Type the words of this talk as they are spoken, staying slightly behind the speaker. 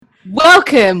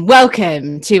Welcome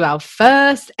to our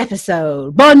first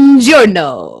episode.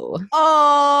 Buongiorno.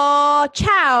 Oh,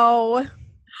 ciao.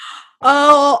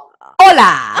 Oh,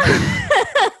 hola.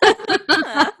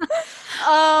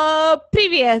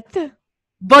 Привет.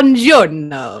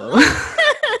 Buongiorno.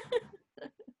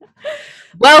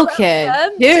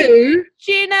 Welcome to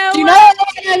Do you know what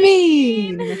I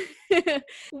mean?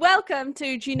 Welcome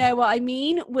to Do You Know What I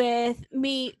Mean with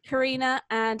me, Karina,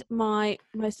 and my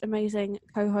most amazing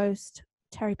co-host,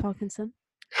 Terri Parkinson.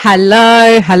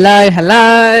 Hello.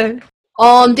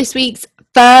 On this week's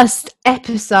first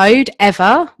episode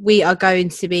ever, we are going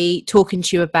to be talking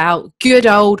to you about good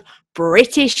old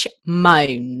British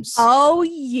moans. Oh,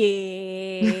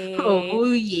 yeah.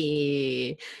 Oh,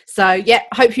 yeah. So, yeah,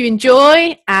 hope you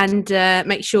enjoy and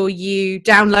make sure you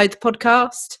download the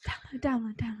podcast.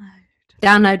 Download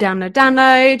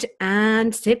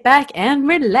and sit back and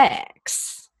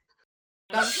relax.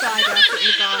 I'm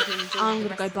going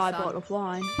to go buy a bottle of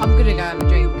wine. I'm going to go have a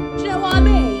drink. Do you know what I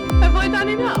mean? Have I done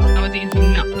enough? I was eating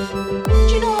some nuts.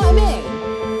 Do you know what I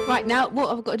mean? Right, now, what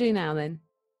have I got to do now then?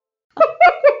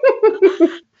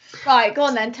 Right, go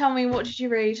on then. Tell me, what did you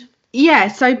read? Yeah,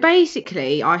 so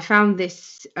basically I found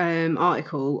this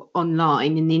article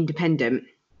online in The Independent,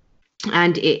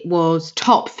 and it was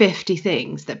top 50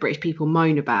 things that British people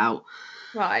moan about.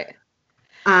 Right.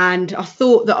 And I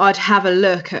thought that I'd have a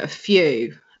look at a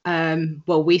few.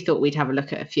 We thought we'd have a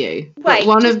look at a few. Wait,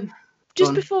 but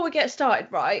just before we get started,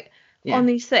 right, Yeah. on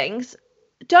these things,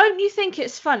 don't you think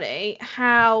it's funny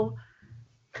how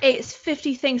it's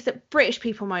 50 things that British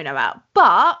people moan about,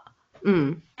 but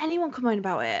anyone can moan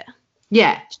about it?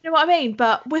 Yeah. Do you know what I mean?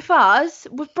 But with us,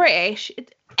 with British,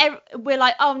 we're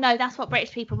like, oh no, that's what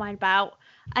British people moan about.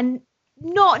 And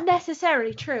not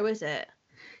necessarily true, is it?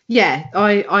 Yeah,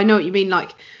 I know what you mean.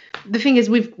 Like, the thing is,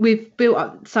 we've built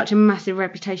up such a massive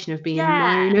reputation of being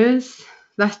moaners.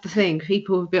 That's the thing.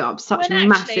 People have built up such a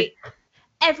massive.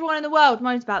 Everyone in the world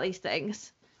moans about these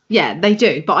things. Yeah, they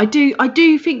do. But I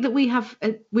do think that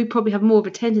we probably have more of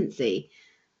a tendency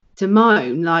to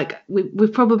moan. Like we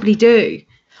probably do.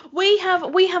 We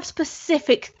have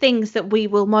specific things that we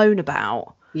will moan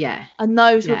about. Yeah. And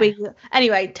those will be.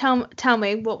 Anyway, tell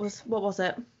me what was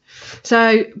it?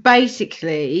 So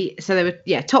basically, there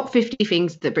were top 50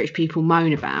 things that British people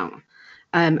moan about,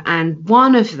 and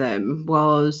one of them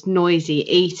was noisy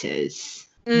eaters.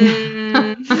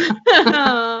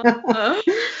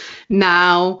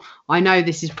 Now, I know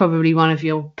this is probably one of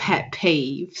your pet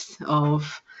peeves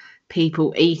of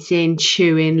people eating,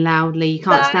 chewing loudly. You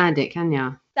can't stand it, can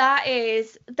you? That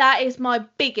is my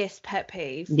biggest pet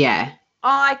peeve. Yeah.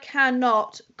 I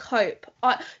cannot cope.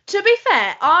 To be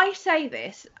fair, I say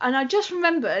this, and I just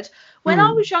remembered when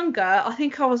I was younger. I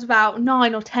think I was about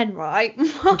 9 or 10, right?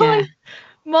 I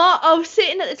was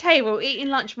sitting at the table eating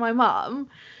lunch with my mum,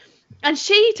 and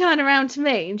she turned around to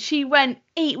me and she went,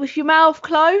 "Eat with your mouth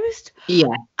closed."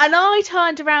 Yeah. And I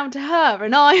turned around to her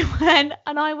and I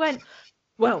went,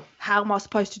 "Well, how am I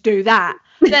supposed to do that?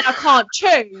 Then I can't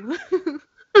chew."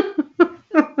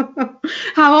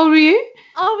 How old were you?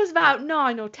 I was about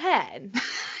 9 or 10.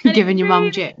 Giving your mum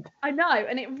jip. I know,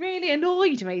 and it really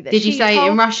annoyed me that. Did you say it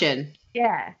in Russian?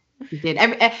 Yeah. You did.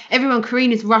 Everyone,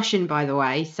 Karina's Russian, by the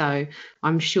way, so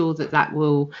I'm sure that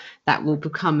will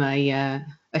become a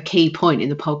key point in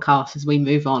the podcast as we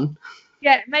move on.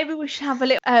 Yeah, maybe we should have a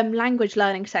little language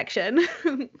learning section.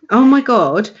 Oh my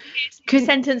God!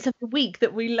 Sentence of the week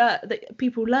that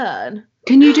people learn.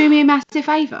 Can you do me a massive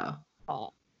favour?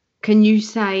 Oh. Can you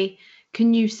say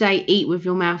 "eat with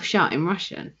your mouth shut" in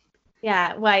Russian?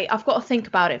 Yeah, wait, I've got to think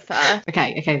about it first.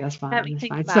 Okay, that's fine. Let me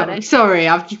think about it. Sorry,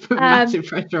 I've just put massive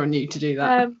pressure on you to do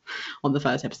that on the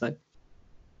first episode.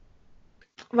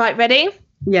 Right, ready?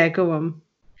 Yeah, go on.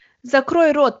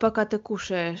 Закрой рот, пока ты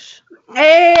кушаешь.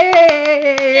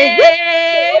 Hey!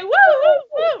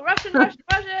 Woo! Russian!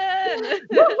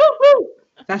 Woo!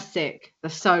 That's sick.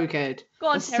 That's so good. Go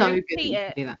on, That's Terri, so repeat good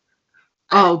it. Do that.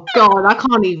 Oh God, I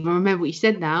can't even remember what you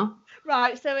said now.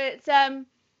 Right, so it's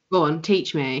Go on,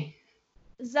 teach me.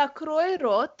 Закрой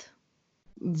рот.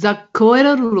 Закрой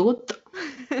рот.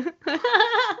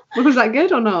 Was that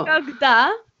good or not?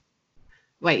 Когда.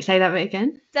 Wait, say that bit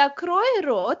again. Закрой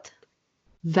рот.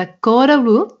 Закрой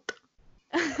рот.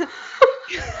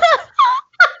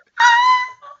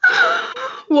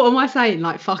 What am I saying?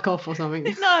 Like fuck off or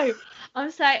something? No,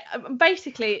 I'm saying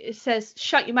basically it says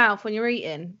shut your mouth when you're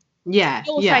eating. Yeah.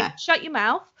 You're saying shut your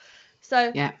mouth.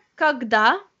 So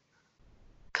когда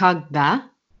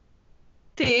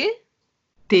ты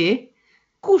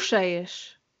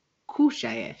кушаешь.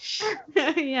 Кушаешь.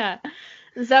 Yeah.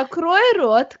 Закрой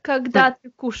рот, когда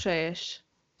ты кушаешь.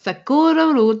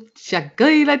 Sakura root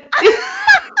chocolate.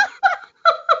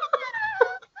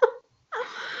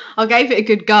 I gave it a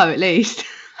good go at least.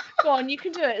 Go on, you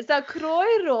can do it.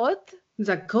 Закрой рот,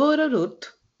 Sakura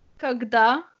root.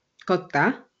 когда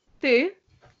Когда. ты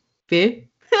Beer.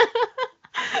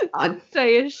 I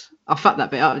sayешь. fucked that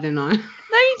bit up, didn't I?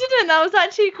 No, you didn't. That was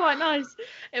actually quite nice.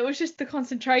 It was just the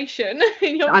concentration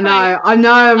in your I face. know.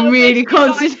 I'm really wish you guys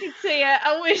concentrating. could see it.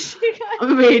 I wish you guys.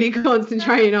 I'm really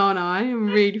concentrating, aren't I? I'm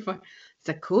really fun.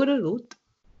 Sakura root.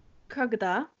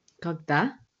 Когда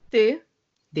Когда ты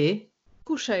ты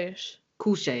кушаешь.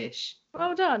 кушаешь.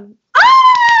 Well done.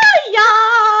 Ah,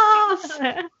 yes!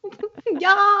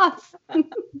 Yes!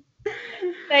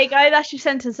 There you go. That's your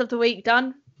sentence of the week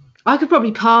done. I could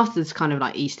probably pass as kind of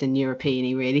like Eastern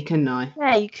European-y, really, couldn't I?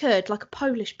 Yeah, you could, like a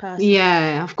Polish person.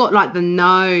 Yeah, I've got like the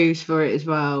nose for it as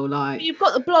well. Like, You've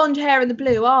got the blonde hair and the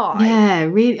blue eye. yeah,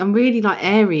 really, I'm really like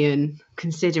Aryan,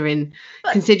 considering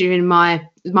my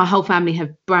whole family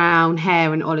have brown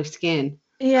hair and olive skin.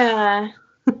 Yeah.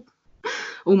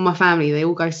 All my family, they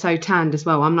all go so tanned as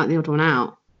well. I'm like the odd one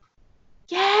out.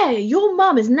 Yeah, your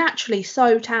mum is naturally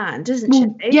so tanned, isn't she?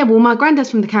 Yeah, well, my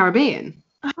granddad's from the Caribbean.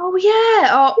 Oh yeah.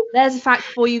 Oh, there's a fact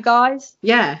for you guys.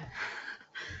 Yeah.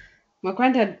 My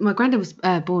granddad was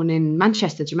born in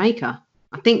Manchester, Jamaica.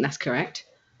 I think that's correct.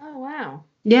 Oh wow.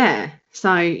 Yeah.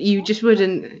 So you just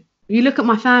wouldn't. You look at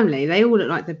my family; they all look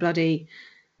like the bloody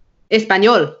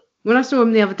Espanol. When I saw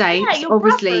him the other day, Yeah, your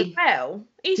obviously. brother as well.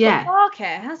 He's Yeah. got dark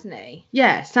hair, hasn't he?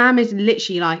 Yeah, Sam is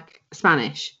literally like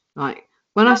Spanish. Like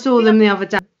when I saw them the other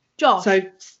day. Josh. So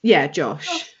yeah,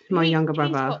 Josh, my he- younger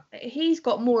brother. He's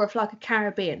got more of like a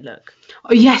Caribbean look.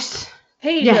 Oh yes,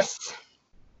 He yes.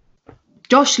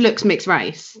 Josh looks mixed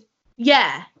race.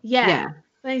 Yeah. Yeah.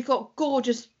 And he's got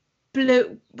gorgeous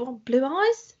blue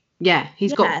eyes. Yeah,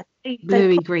 he's got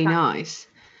bluey green eyes.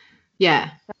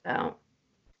 Yeah. Out.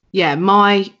 Yeah,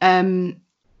 my on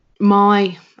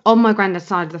my granddad's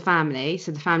side of the family,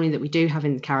 so the family that we do have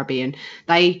in the Caribbean,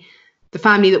 the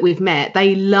family that we've met,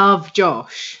 they love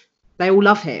Josh. They all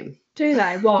love him. Do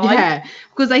they? Why? Yeah,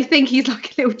 because they think he's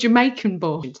like a little Jamaican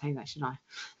boy. I didn't say that, should I?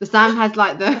 But Sam has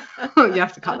like the you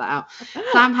have to cut that out.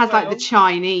 Sam has like the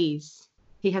Chinese.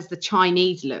 He has the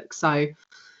Chinese look. So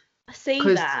I see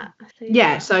that.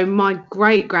 yeah, so my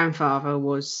great grandfather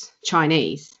was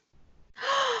Chinese.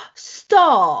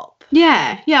 Stop.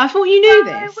 Yeah, I thought you knew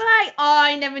this. No way.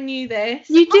 I never knew this.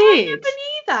 You did. I never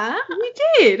knew that. You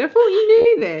did. I thought you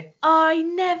knew this. I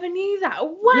never knew that.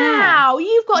 Wow.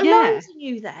 You've got loads of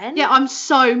you then. Yeah, I'm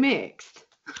so mixed.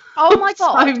 Oh my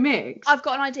god. So mixed. I've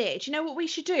got an idea. Do you know what we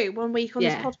should do one week on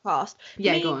this podcast?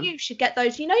 Yeah, Me go and on. you should get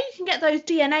those. You know, you can get those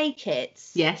DNA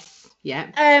kits. Yes.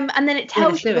 Yeah. And then it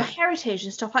tells let's you do your it. heritage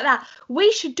and stuff like that.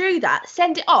 We should do that.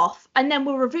 Send it off, and then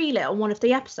we'll reveal it on one of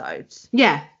the episodes.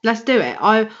 Yeah, let's do it.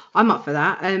 I'm up for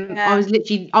that. I was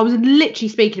literally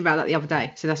speaking about that the other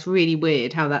day. So that's really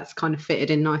weird how that's kind of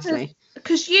fitted in nicely.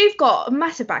 Because you've got a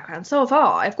massive background, so have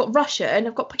I. I've got Russian,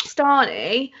 I've got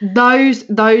Pakistani. Those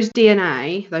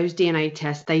DNA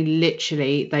tests, they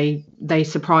literally they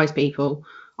surprise people.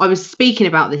 I was speaking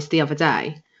about this the other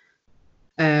day.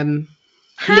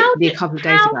 Literally a couple of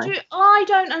days ago. I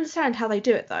don't understand how they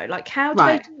do it though. Like, how do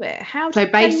they do it? How? So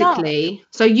do they know? basically,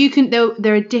 so you can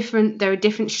there are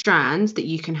different strands that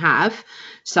you can have.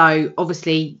 So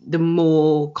obviously, the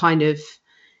more kind of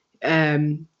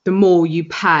the more you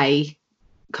pay,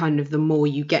 kind of the more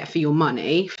you get for your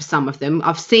money. For some of them,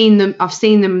 I've seen them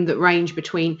that range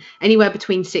anywhere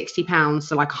between £60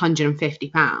 to like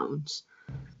 £150.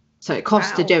 So it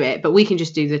costs to do it, but we can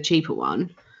just do the cheaper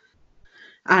one.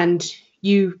 And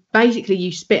you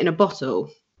spit in a bottle.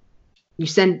 They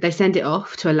send it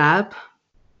off to a lab,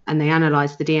 and they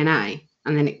analyze the DNA,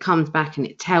 and then it comes back and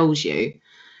it tells you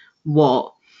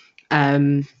what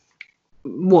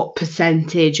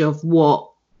percentage of what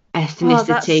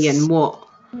ethnicity and what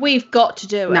we've got to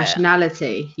do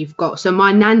nationality you've got. So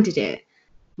my nan did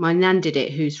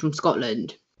it, who's from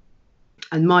Scotland,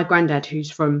 and my granddad, who's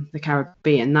from the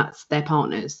Caribbean. That's their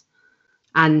partners.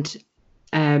 And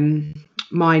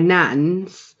my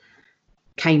nan's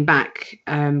came back.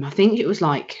 I think it was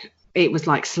like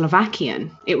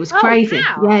Slovakian. It was crazy.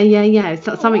 Wow. Yeah.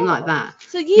 Something like that.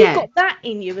 So you've got that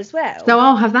in you as well. So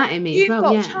I'll have that in me as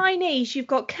well. You've got Chinese, you've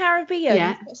got Caribbean,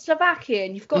 you've got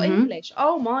Slovakian, you've got English.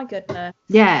 Oh my goodness.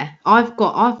 Yeah, I've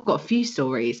got a few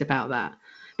stories about that.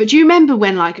 But do you remember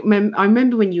when I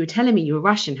remember when you were telling me you were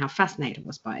Russian, how fascinated I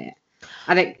was by it,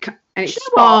 and it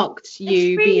sparked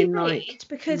you really being like,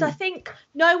 because I think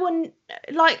no one,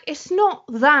 like, it's not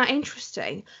that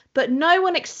interesting, but no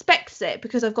one expects it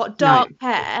because I've got dark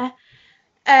hair,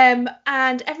 and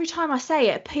every time I say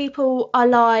it, people are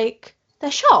like,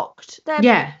 they're shocked. They're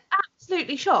Yeah.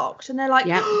 absolutely shocked, and they're like,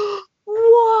 Yeah.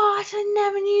 what? I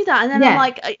never knew that. And then Yeah.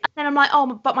 I'm like,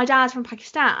 oh, but my dad's from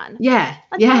Pakistan. Yeah.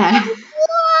 And Yeah. then I'm like,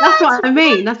 That's what I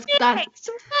mean. What That's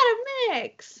a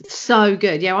mix. so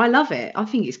good. Yeah, I love it. I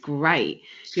think it's great.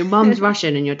 Your mum's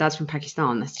Russian and your dad's from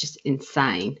Pakistan. That's just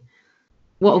insane.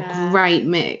 What a great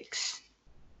mix.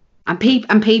 And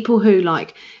people who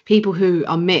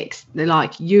are mixed, they're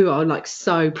like, you are like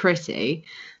so pretty.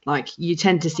 Like you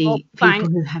tend to see people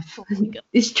who have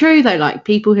it's true though, like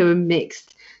people who are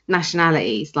mixed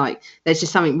nationalities, like there's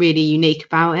just something really unique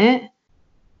about it.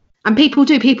 And people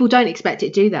don't expect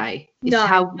it, do they? It's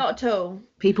no, not at all.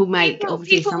 People make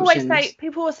assumptions.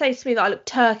 People always say to me that I look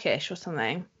Turkish or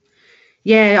something.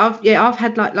 Yeah, I've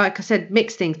had like I said,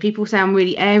 mixed things. People say I'm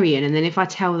really Aryan, and then if I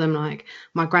tell them like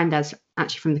my granddad's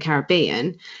actually from the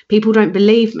Caribbean, people don't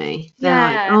believe me. They're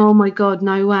like, oh my God,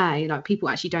 no way. Like people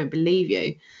actually don't believe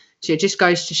you. So it just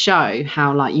goes to show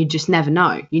how like you just never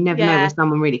know. You never know where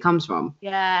someone really comes from.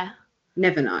 Yeah.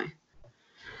 Never know.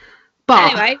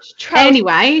 But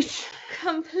anyways,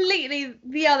 completely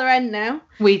the other end now.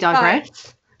 We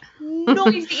digress.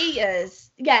 Noisy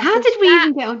eaters. Yes. How did we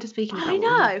even get on to speaking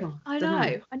about I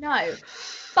know.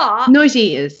 But noisy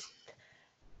eaters.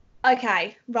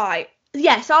 Okay, right.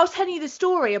 Yes, I was telling you the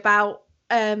story about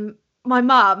my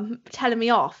mum telling me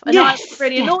off, and I was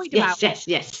really annoyed about it.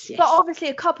 Yes. But obviously,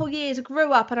 a couple of years I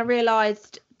grew up, and I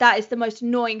realised that is the most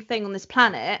annoying thing on this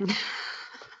planet.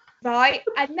 Right,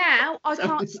 and now I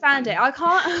can't stand it. I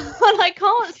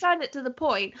can't stand it to the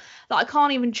point that I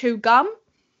can't even chew gum.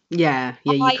 Yeah,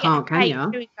 you can't, can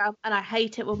you? Chewing gum, and I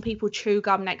hate it when people chew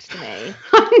gum next to me.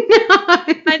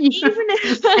 I know.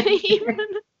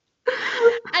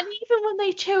 And even when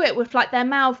they chew it with like their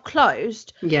mouth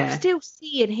closed, I still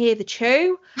see and hear the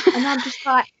chew, and I'm just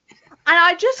like, and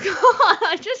I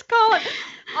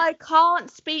can't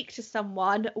speak to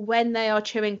someone when they are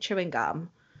chewing gum.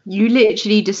 You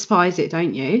literally despise it,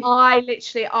 don't you?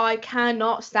 I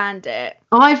cannot stand it.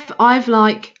 I've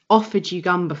like offered you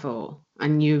gum before,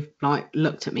 and you've like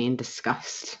looked at me in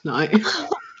disgust, like.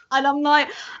 And I'm like,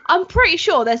 I'm pretty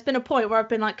sure there's been a point where I've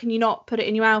been like, can you not put it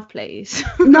in your mouth, please?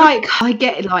 Like, I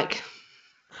get it, like,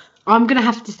 I'm gonna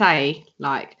have to say,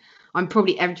 like, I'm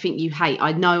probably everything you hate.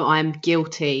 I know I am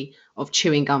guilty of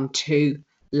chewing gum too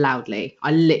loudly.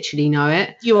 I literally know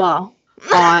it. You are.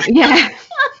 Yeah.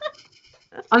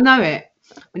 I know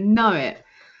it.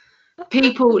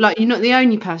 People, like, you're not the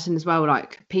only person as well.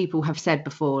 Like, people have said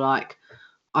before, like,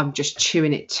 I'm just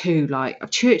chewing it too, like, I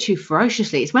chew it too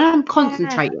ferociously. It's when I'm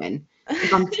concentrating,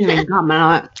 if I'm chewing gum, and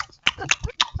I'm like...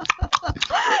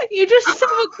 You're just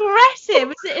so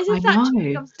aggressive. Is it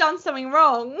that I've done something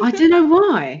wrong? I don't know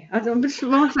why. I'm just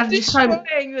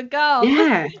destroying the gum.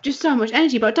 Yeah, just so much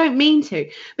energy, but I don't mean to.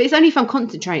 But it's only if I'm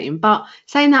concentrating. But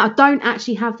saying that, I don't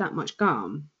actually have that much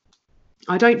gum.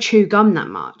 I don't chew gum that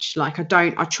much. Like, I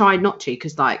try not to,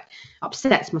 because, like,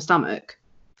 upsets my stomach.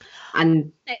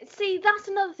 And see, that's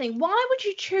another thing. Why would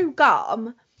you chew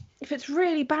gum if it's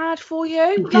really bad for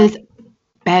you? Because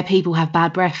bare people have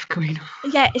bad breath, Karina.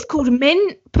 Yeah, it's called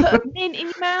mint. Put a mint in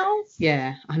your mouth.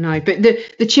 Yeah, I know. But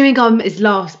the chewing gum is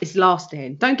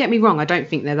lasting. Don't get me wrong, I don't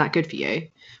think they're that good for you.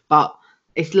 But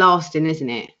it's lasting, isn't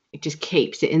it? It just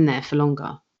keeps it in there for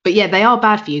longer. But yeah, they are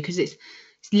bad for you, because it's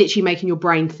literally making your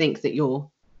brain think that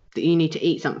you need to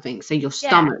eat something. So your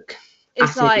stomach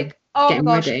it's like, oh my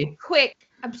gosh, ready. Quick,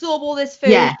 absorb all this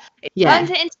food. It turns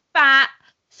it into fat.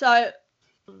 So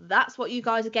that's what you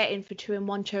guys are getting for chewing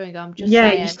gum. Just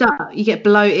saying. You get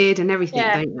bloated and everything,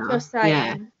 don't you? Just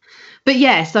saying.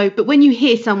 Yeah. But when you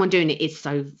hear someone doing it, it's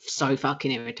so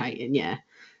fucking irritating. Yeah.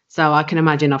 So I can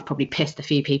imagine I've probably pissed a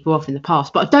few people off in the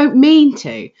past, but I don't mean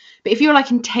to. But if you're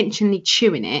like intentionally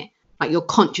chewing it, like you're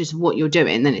conscious of what you're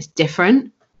doing, then it's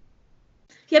different.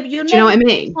 Yeah, but you're Do you know what I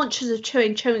mean? Conscious of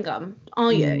chewing gum,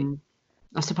 are you?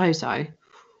 I suppose so.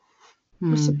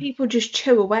 So people just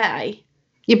chew away.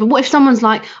 Yeah, but what if someone's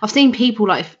like, I've seen people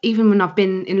like, even when I've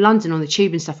been in London on the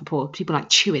tube and stuff before, people like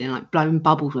chewing and like blowing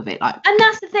bubbles with it, like. And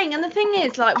that's the thing. And the thing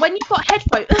is, like, when you've got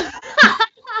headphones.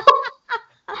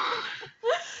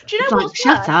 Do you know what's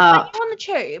shut up? When you're on the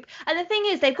tube, and the thing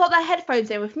is, they've got their headphones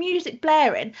in with music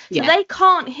blaring, so they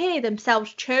can't hear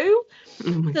themselves chew.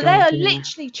 So they are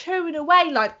literally chewing away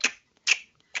like.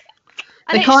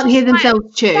 They can't hear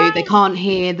themselves chew. They can't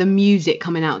hear the music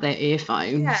coming out their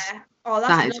earphones. Yeah. Oh,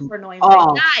 that's another annoying thing.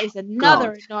 That is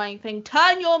another annoying thing.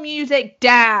 Turn your music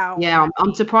down. Yeah,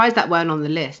 I'm surprised that weren't on the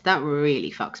list. That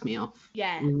really fucks me off.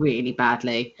 Yeah. Really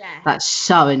badly. Yeah. That's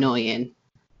so annoying.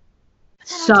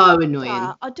 So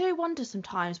annoying. I do wonder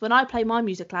sometimes when I play my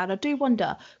music loud, I do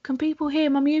wonder, can people hear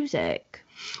my music?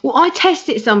 Well, I test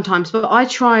it sometimes, but I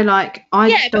try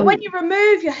but when you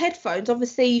remove your headphones,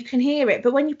 obviously you can hear it.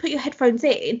 But when you put your headphones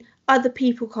in, other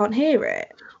people can't hear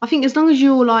it. I think as long as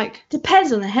you're like...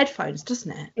 Depends on the headphones,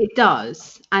 doesn't it? It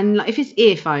does. And like, if it's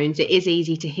earphones, it is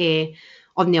easy to hear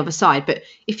on the other side. But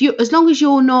as long as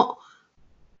you're not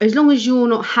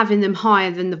having them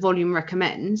higher than the volume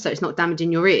recommends, so it's not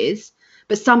damaging your ears.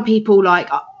 But some people, like,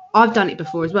 I've done it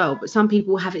before as well, but some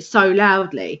people have it so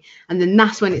loudly, and then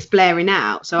that's when it's blaring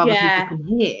out, so other people can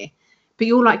hear. But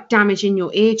you're like damaging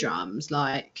your eardrums.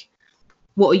 Like,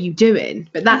 what are you doing?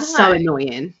 But that's so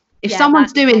annoying. If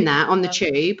someone's doing that on the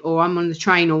tube, or I'm on the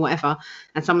train or whatever,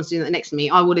 and someone's doing that next to me,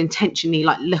 I would intentionally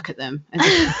like look at them as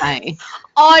if to say.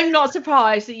 I'm not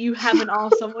surprised that you haven't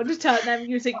asked someone to turn their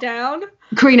music down.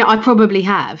 Karina, I probably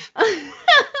have.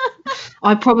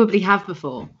 I probably have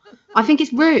before. I think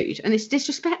it's rude and it's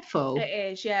disrespectful. It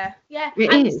is, yeah. Yeah.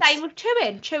 And the same with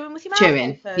chewing with your mouth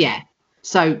open. Yeah.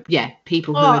 So, yeah,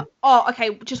 people who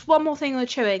okay, just one more thing on the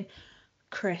chewing.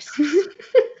 Crisps.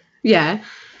 Yeah.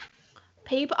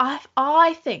 People,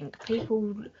 I think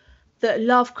people that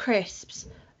love crisps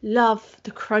love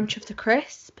the crunch of the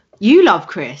crisp. You love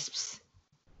crisps.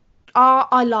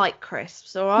 I like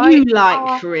crisps, all right? You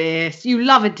like crisps. You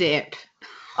love a dip.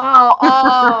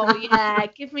 Oh yeah,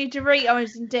 give me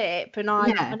Doritos and dip, and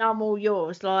I'm all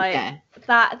yours. Like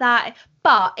that.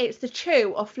 But it's the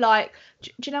chew of like.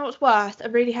 Do you know what's worse? I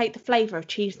really hate the flavour of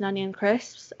cheese and onion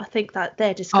crisps. I think that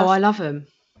they're disgusting. Oh, I love them.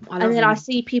 I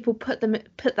see people put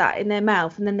that in their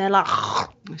mouth, and then they're like.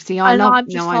 See, I know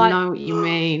what you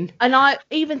mean. And I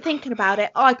even thinking about it,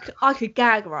 I could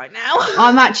gag right now.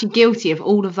 I'm actually guilty of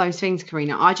all of those things,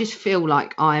 Karina. I just feel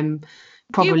like I'm.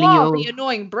 Probably the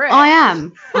annoying Brit. I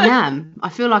am. I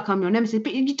feel like I'm your nemesis.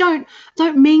 But you don't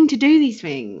mean to do these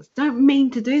things. Don't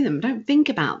mean to do them. Don't think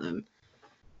about them.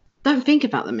 Don't think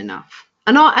about them enough.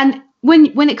 And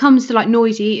when it comes to like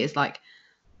noisy eaters, like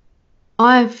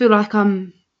I feel like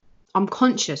I'm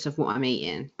conscious of what I'm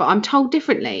eating, but I'm told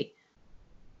differently.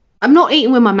 I'm not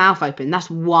eating with my mouth open. That's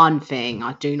one thing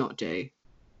I do not do.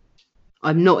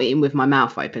 I'm not eating with my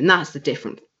mouth open. That's a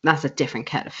different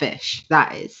kettle of fish.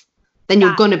 That is. Then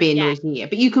you're going to be a noisy eater.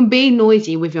 But you can be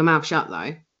noisy with your mouth shut,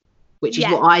 though, which is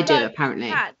what I do,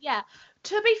 apparently. Yeah.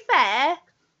 To be fair,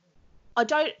 I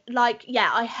don't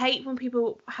I hate when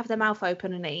people have their mouth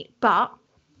open and eat, but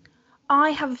I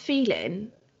have a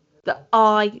feeling that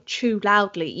I chew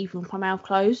loudly even with my mouth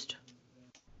closed.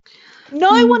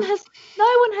 No one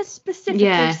has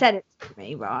specifically said it to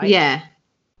me, right? Yeah.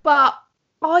 But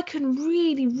I can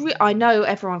really, I know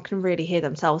everyone can really hear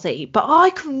themselves eat, but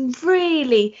I can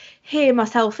really hear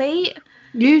myself eat.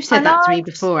 You've said that to me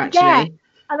before, actually. Yeah,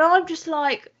 and I'm just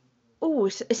like, oh,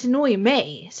 it's annoying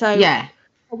me. So yeah.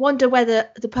 I wonder whether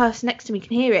the person next to me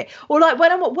can hear it. Or like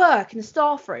when I'm at work in the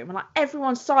staff room and like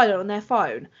everyone's silent on their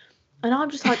phone and I'm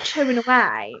just like chewing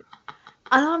away.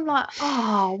 And I'm like,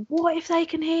 oh, what if they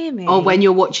can hear me? Or when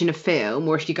you're watching a film,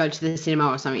 or if you go to the cinema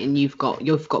or something and you've got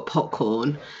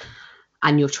popcorn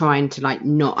and you're trying to like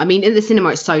not. I mean, in the cinema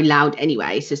it's so loud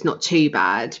anyway, so it's not too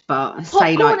bad. But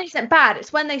popcorn isn't bad.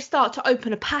 It's when they start to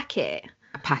open a packet.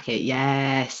 A packet,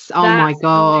 yes. Oh my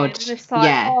god. It's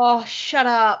like, oh, shut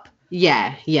up.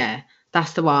 Yeah.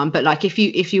 That's the one. But like if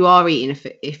you are eating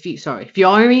if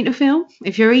you're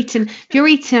eating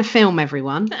a film,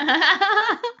 everyone.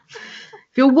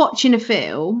 If you're watching a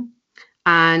film,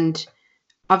 and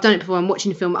I've done it before, I'm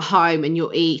watching a film at home and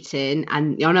you're eating,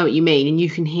 and I know what you mean, and you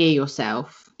can hear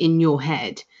yourself in your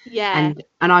head. Yeah.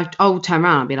 And I'll turn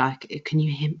around and be like, can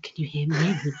you hear me? Can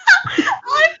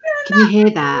you hear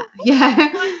that? Yeah.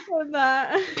 I've done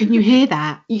that. Can you hear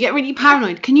that? You get really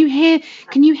paranoid. Can you hear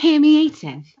me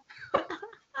eating?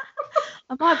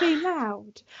 Am I being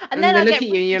loud? And then I look at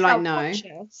you and you're like, no.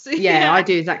 Yeah, I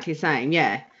do exactly the same.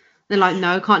 Yeah. They're like,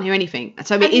 no, can't hear anything.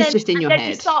 So it is just in your head. And then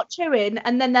you start chewing,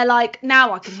 and then they're like,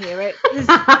 now I can hear it.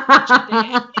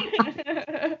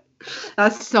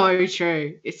 That's so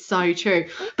true. It's so true.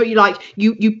 But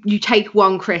you take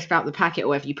one crisp out the packet or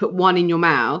whatever, you put one in your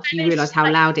mouth, and you realise how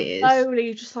loud it is.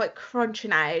 Slowly, just like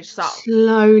crunching at it.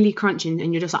 Slowly crunching,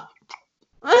 and you're just like...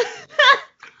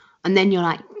 And then you're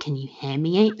like, can you hear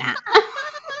me eat that?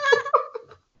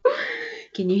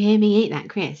 Can you hear me eat that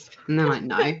crisp? And they're like,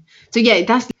 no. So yeah,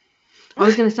 I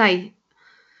was going to say,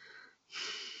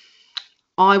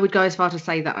 I would go as far to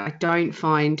say that I don't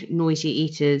find noisy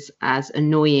eaters as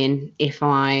annoying as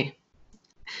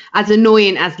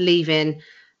leaving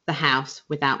the house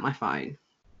without my phone.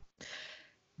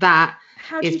 That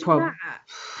is probably...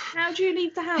 How do you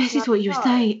leave the house? This is what you were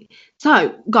saying.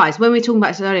 So, guys, when we were talking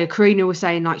about this earlier, Karina was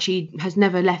saying like she has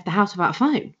never left the house without a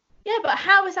phone. Yeah, but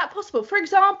how is that possible? For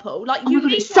example, like Oh you my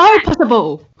God, leave it's your so house,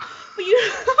 possible. but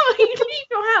you leave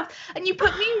your house and you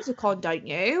put music on, don't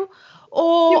you? Yeah,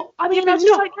 Or I yeah, mean, I but just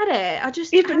not. don't get it. I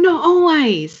just Yeah, but not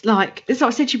always. Like, as I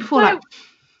said to you before, like so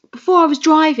before I was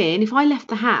driving, if I left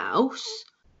the house,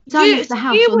 so I left the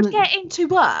house you on would the. get into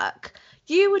work.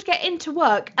 You would get into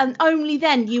work, and only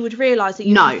then you would realise that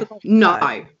you have No, forgotten your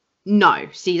phone. no, no.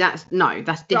 See, that's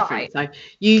Right. different. So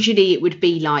usually it would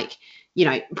be like,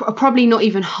 probably not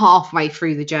even halfway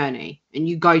through the journey, and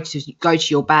you go to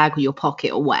your bag or your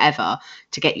pocket or whatever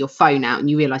to get your phone out, and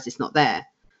you realise it's not there.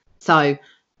 So,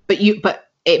 but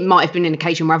it might have been an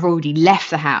occasion where I've already left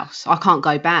the house. I can't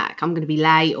go back. I'm going to be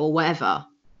late or whatever.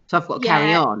 So I've got to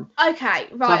carry Yeah. on. Okay.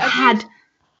 So I've Right.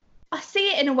 I see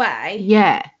it in a way.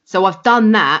 yeah. So I've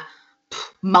done that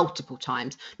multiple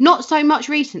times. Not so much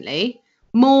recently,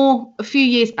 more a few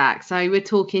years back. So we're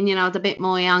talking, I was a bit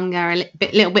more younger,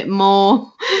 little bit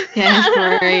more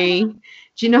carefree.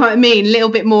 Do you know what I mean? A little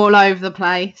bit more all over the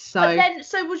place. But So then,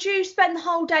 so would you spend the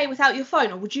whole day without your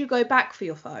phone, or would you go back for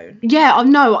your phone? yeah, I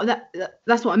know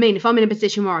that's what I mean. If I'm in a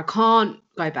position where I can't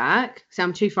go back, say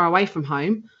I'm too far away from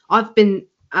home, I've been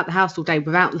at the house all day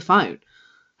without the phone,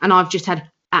 and I've just had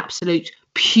absolute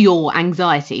pure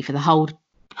anxiety for the whole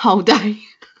day.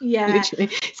 Yeah. Literally,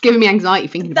 it's giving me anxiety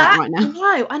thinking about it right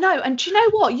now. I know. And do you know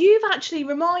what? You've actually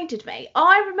reminded me.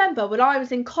 I remember when I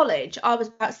was in college, I was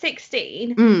about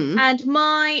 16, and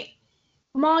my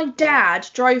dad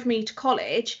drove me to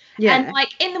college, and Yeah. like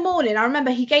in the morning I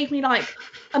remember he gave me like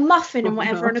a muffin and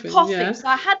whatever and a coffee. Yeah. So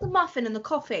I had the muffin and the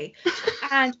coffee,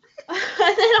 and then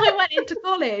I went into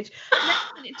college.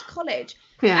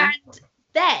 Yeah. And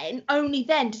then only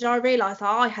then did I realise that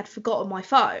I had forgotten my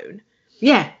phone.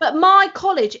 Yeah. But my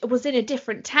college was in a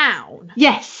different town.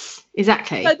 Yes,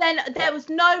 exactly. So then there was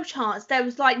no chance. There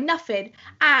was like nothing.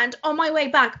 And on my way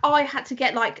back, I had to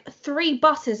get like 3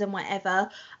 buses and whatever.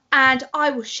 And I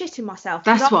was shitting myself.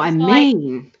 That's what I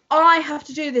mean. I have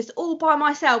to do this all by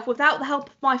myself without the help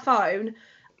of my phone.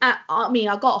 I mean,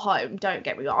 I got home. Don't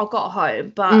get me wrong. I got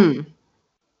home, but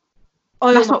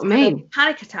that's what I mean. Had a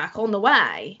panic attack on the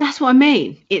way. That's what I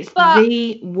mean. It's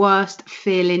the worst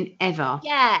feeling ever.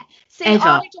 Yeah. See, ever.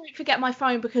 I don't forget my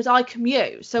phone because I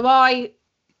commute. So I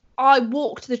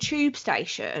walk to the tube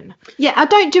station. Yeah, I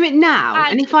don't do it now.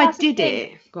 And if I did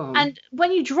it... And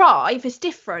when you drive, it's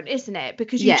different, isn't it?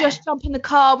 Because you just jump in the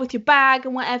car with your bag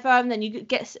and whatever, and then you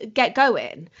get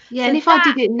going. Yeah, so and if I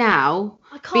did it now...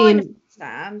 I kind of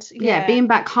understand. Yeah, being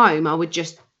back home, I would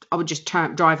just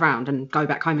drive around and go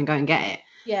back home and go and get it.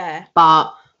 Yeah.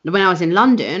 But when I was in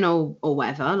London or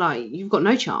whatever, like, you've got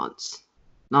no chance.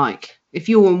 Like, if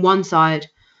you're on one side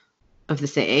of the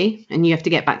city and you have to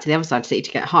get back to the other side of the city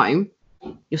to get home,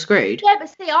 you're screwed. Yeah, but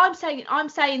see, I'm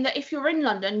saying that if you're in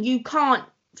London, you can't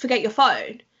forget your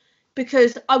phone,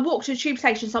 because I walk to the tube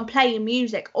station, so I'm playing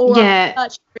music or I'm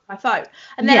searching through my phone,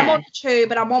 and then I'm on the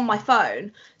tube and I'm on my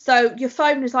phone. So your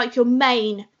phone is like your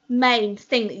main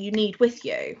thing that you need with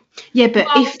you. Yeah, but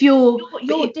if you're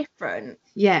different.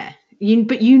 Yeah,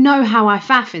 but you know how I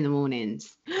faff in the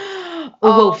mornings.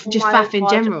 Or just faff in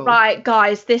general. Right,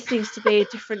 guys, this needs to be a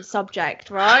different subject,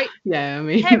 right? Yeah, I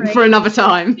mean, Terri, for another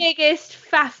time. Biggest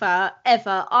faffer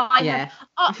ever.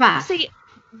 Faff. See,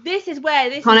 this is where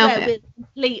we're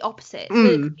complete opposites.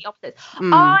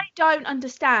 I don't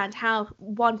understand how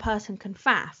one person can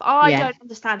faff. I don't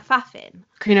understand faffing.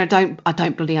 Karina, I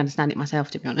don't bloody understand it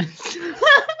myself, to be honest.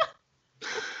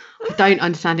 I don't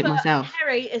understand it myself.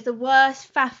 Terri is the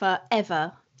worst faffer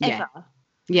ever.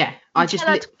 Yeah, I just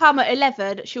tell her to come at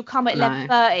 11. She'll come at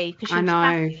 11:30 because I know.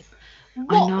 I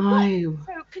know.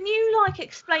 So can you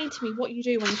explain to me what you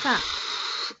do when you faff?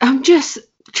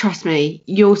 Trust me.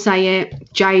 You'll say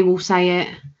it. Jay will say it.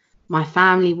 My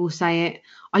family will say it.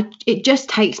 It just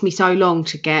takes me so long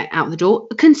to get out the door.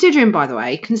 Considering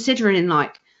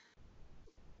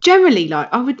generally,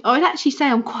 I would actually say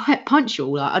I'm quite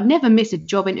punctual. Like, I'd never miss a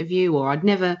job interview, or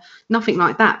nothing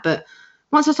like that. But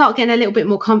once I start getting a little bit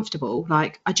more comfortable,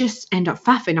 I just end up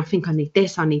faffing. I think I need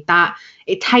this, I need that.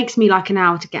 It takes me an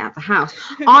hour to get out of the house.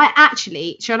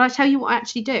 Should I tell you what I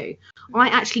actually do? I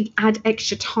actually add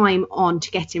extra time on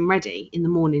to getting ready in the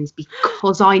mornings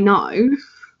because I know.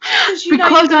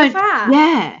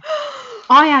 Yeah.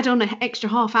 I add on an extra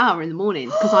half hour in the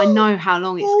mornings because I know how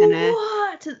long it's going to...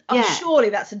 What? Oh, surely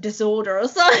that's a disorder or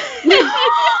something.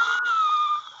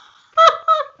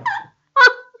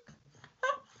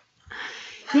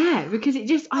 Yeah, because it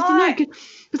just, I don't know,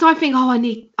 because I think, I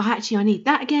need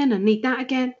that again, I need that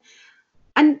again.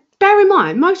 And bear in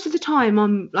mind, most of the time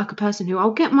I'm like a person who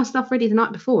I'll get my stuff ready the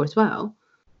night before as well.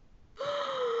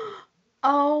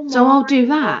 Oh my So I'll do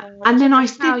that. God. And then I How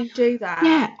still, you do that?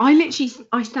 yeah,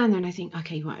 I stand there and I think,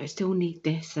 okay, right, I still need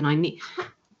this and I need,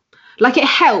 like, it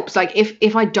helps. Like,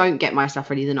 if I don't get my stuff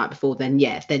ready the night before, then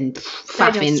yes, then Then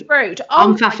you're faffing, screwed.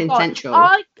 I'm Oh my faffing God. central.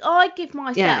 I give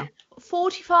myself Yeah.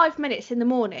 45 minutes in the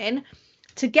morning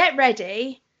to get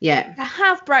ready, Yeah. to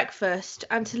have breakfast,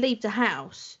 and to leave the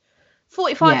house.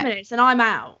 45 Yeah. minutes and I'm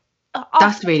out. I'll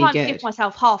That's really sometimes give good.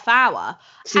 myself half hour.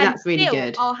 See, And that's really still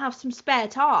good. I'll have some spare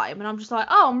time and I'm just like,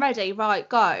 oh, I'm ready, right,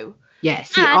 go. Yeah.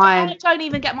 See, And I don't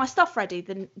even get my stuff ready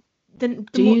do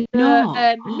you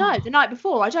not? no, the night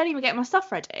before. I don't even get my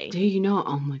stuff ready. Do you not?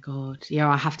 Oh my God. Yeah,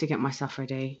 I have to get my stuff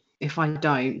ready. If I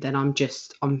don't, then I'm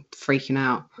freaking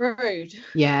out. Rude.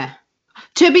 Yeah.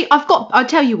 I'll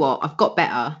tell you what, I've got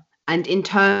better. And in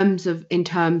terms of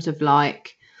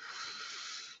like,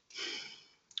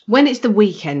 when it's the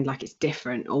weekend, like, it's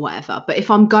different or whatever. But if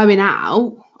I'm going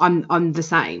out, I'm the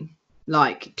same.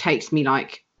 Like, it takes me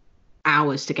like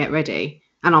hours to get ready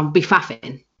and I'll be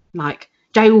faffing. Like,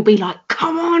 Jay will be like,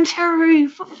 come on, Terri,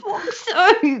 for fuck's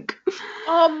sake.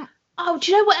 Oh,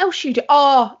 do you know what else you do?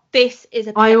 Oh, this is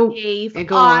a pet peeve. Yeah,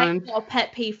 go I've on. got a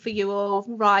pet peeve for you all.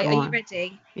 Right, Go are on. you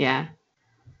ready? Yeah.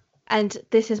 And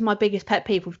this is my biggest pet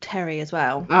peeve with Terri as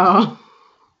well. Oh.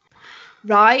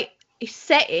 Right, is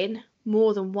setting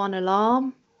more than one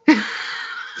alarm.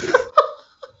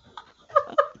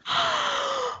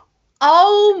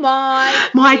 Oh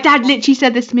my dad literally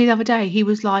said this to me the other day. He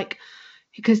was like,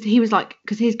 because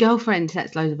his girlfriend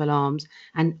sets loads of alarms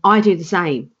and I do the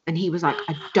same. And he was like,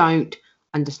 I don't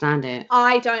understand it.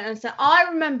 I don't understand. I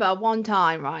remember one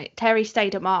time, right, Terri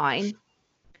stayed at mine,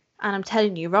 and I'm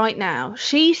telling you right now,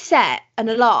 she set an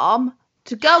alarm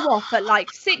to go off at like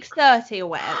 6:30 or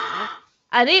whatever,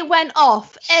 and it went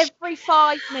off every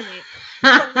 5 minutes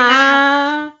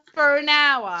for an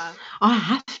hour. I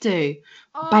have to.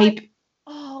 Babe.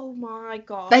 Oh my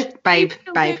gosh. Babe.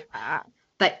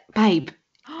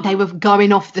 They were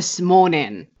going off this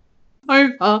morning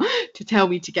over to tell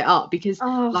me to get up because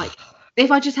like, if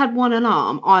I just had one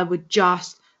alarm, I would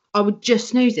just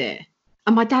snooze it.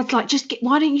 And my dad's like,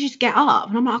 why don't you just get up?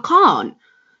 And I'm like, I can't.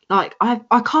 Like,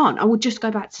 I can't. I would just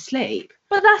go back to sleep.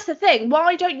 But that's the thing.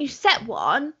 Why don't you set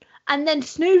one and then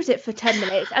snooze it for 10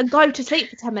 minutes and go to sleep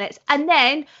for 10 minutes and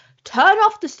then turn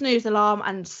off the snooze alarm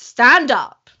and stand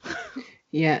up?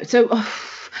 Yeah. So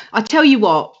I tell you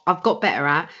what, I've got better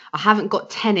at. I haven't got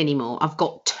 10 anymore. I've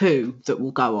got 2 that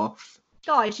will go off.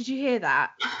 Guys, did you hear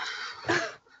that?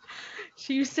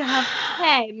 She used to have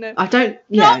 10. I don't.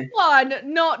 Yeah. Not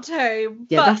 1, not 2,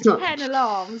 yeah, but that's not 10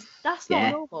 alarms. That's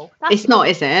not normal. It's not,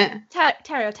 is it?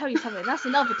 Terri, I'll tell you something. That's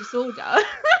another disorder. Have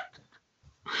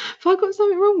I got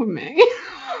something wrong with me?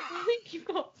 I think you've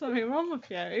got something wrong with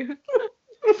you.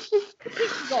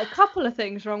 You've got a couple of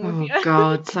things wrong with you. Oh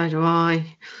God, so do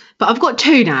I. But I've got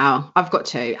 2 now. I've got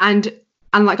 2, and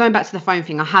like, going back to the phone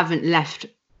thing, I haven't left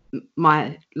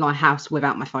my house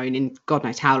without my phone in God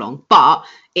knows how long. But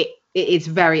it is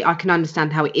I can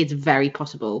understand how it is very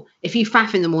possible. If you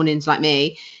faff in the mornings like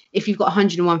me, if you've got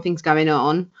 101 things going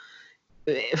on,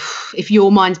 if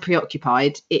your mind's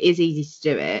preoccupied, it is easy to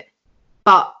do it.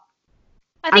 But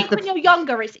I think when you're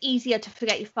younger, it's easier to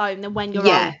forget your phone than when you're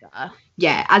older.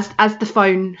 Yeah, as the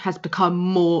phone has become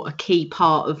more a key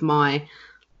part of my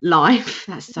life.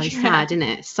 That's so sad, isn't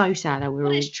it? So sad how we're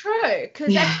all... It's true,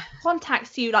 because everyone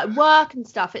contacts you, like work and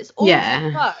stuff. It's all on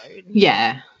the phone.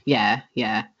 Yeah.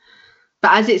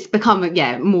 But as it's become,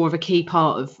 more of a key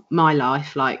part of my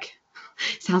life, like,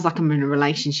 it sounds like I'm in a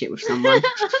relationship with someone.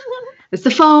 As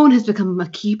the phone has become a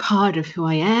key part of who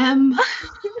I am,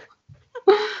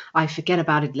 I forget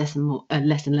about it less and more,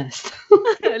 less and less.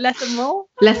 Less and more?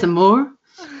 Less and more.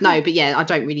 No, but yeah, I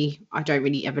don't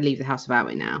really ever leave the house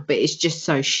without it now. But it's just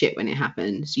so shit when it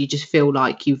happens. You just feel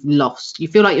like you've lost. You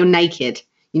feel like you're naked.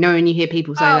 You know, when you hear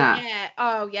people say that. Yeah.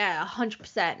 Oh yeah,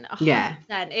 100%. Yeah.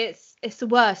 It's the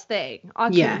worst thing. I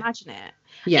can't imagine it.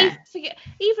 Yeah.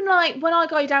 Even like when I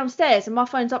go downstairs and my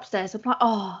phone's upstairs, I'm like,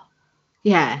 oh.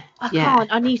 Yeah. I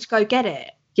can't. I need to go get it.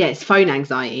 Yeah, it's phone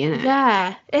anxiety, isn't it?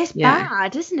 Yeah, it's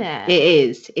bad, isn't it?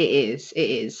 It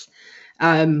is.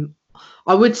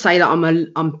 I would say that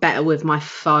I'm better with my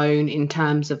phone in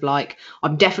terms of, like,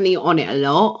 I'm definitely on it a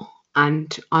lot,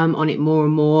 and I'm on it more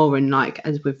and more, and like,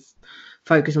 as we've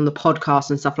focused on the podcast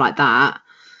and stuff like that,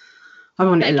 I'm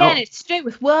on it a lot. Again, it's to do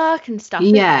with work and stuff.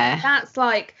 Yeah, that's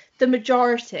like the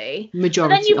majority. But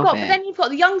then you've got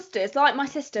the youngsters, like my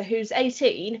sister who's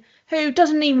 18, who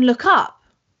doesn't even look up.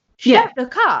 She don't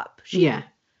look up.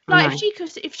 Like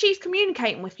if she's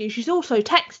communicating with you, she's also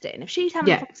texting. If she's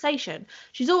having a conversation,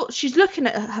 she's looking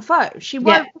at her phone. She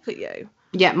won't look at you.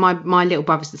 Yeah, my little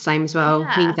brother's the same as well.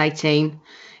 Yeah. He's 18.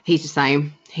 He's the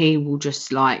same. He will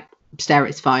just like stare at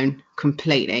his phone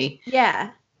completely.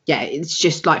 Yeah. Yeah, it's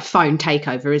just like phone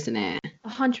takeover, isn't it?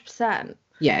 100%.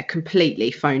 Yeah,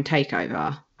 completely phone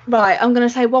takeover. Right, I'm going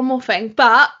to say one more thing,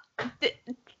 but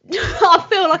I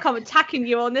feel like I'm attacking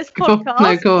you on this podcast.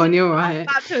 No, go on, you're right. I'm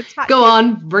about to attack Go you.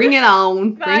 on, bring it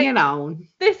on, Right. bring it on.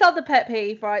 This other pet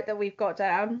peeve, right, that we've got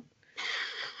down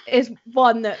is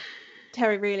one that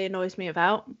Terri really annoys me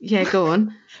about. Yeah, go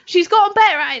on. She's gotten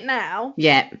better at it now.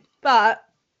 Yeah. But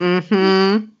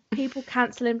Mm-hmm. people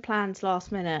cancelling plans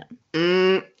last minute.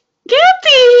 Guilty!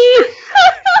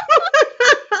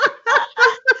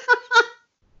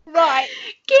 Right.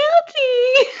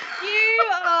 Guilty! You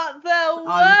are the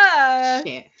worst.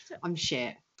 I'm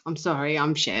shit. I'm sorry,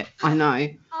 I'm shit. I know.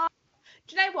 Do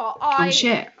you know what? I'm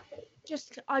shit.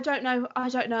 I don't know.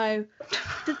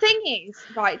 The thing is,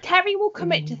 right, Terri will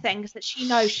commit to things that she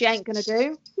knows she ain't going to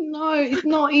do. No, it's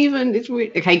not even. It's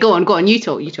weird. Okay, go on. You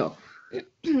talk.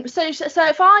 So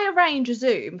if I arrange a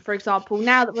Zoom, for example,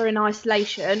 now that we're in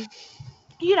isolation,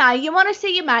 you know, you want to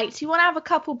see your mates, you want to have a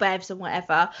couple bevs and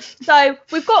whatever. So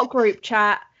we've got group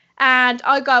chat and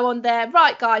I go on there,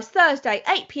 right, guys, Thursday,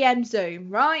 8 p.m. Zoom,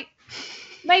 right?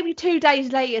 Maybe 2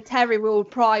 days later, Terri will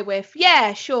pry with,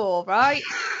 yeah, sure, right?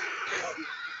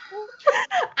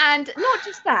 And not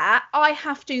just that, I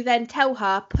have to then tell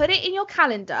her, put it in your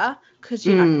calendar, because,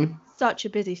 you know, such a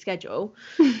busy schedule.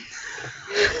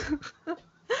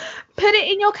 Put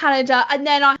it in your calendar, and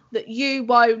then that you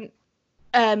won't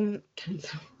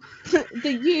cancel.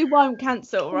 That you won't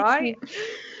cancel, right?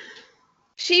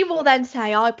 She will then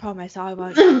say, I promise I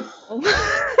won't cancel.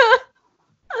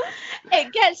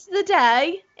 It gets to the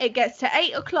day, it gets to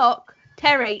 8 o'clock,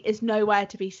 Terri is nowhere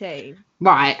to be seen.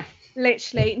 Right.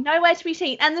 Literally nowhere to be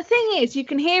seen. And the thing is, you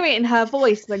can hear it in her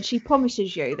voice when she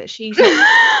promises you that she's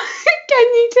can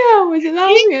you tell? Is it that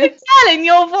you can tell in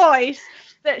your voice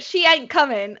that she ain't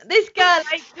coming. This girl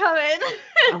ain't coming.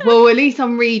 Well, at least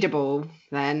I'm readable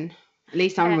then. At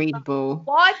least I'm readable.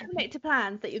 Why commit to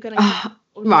plans that you're going to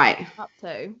right up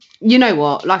to? You know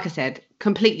what? Like I said,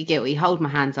 completely guilty. Hold my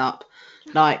hands up.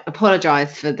 Like,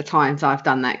 apologise for the times I've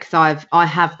done that, because I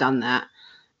have done that.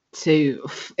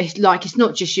 It's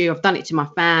not just you. I've done it to my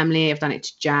family. I've done it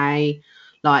to Jay.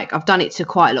 Like, I've done it to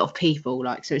quite a lot of people.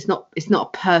 Like, so it's not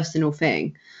a personal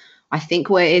thing. I think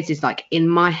what it is like in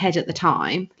my head at the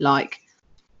time. Like,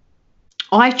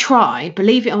 I try,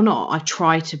 believe it or not, I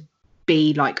try to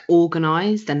be like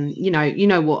organised, and you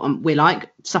know what we're like,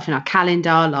 stuff in our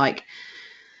calendar. Like,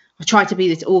 I try to be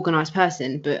this organised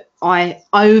person, but I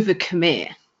overcommit.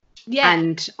 Yeah.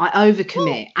 And I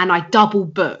overcommit and I double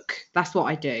book. That's what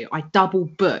I do. I double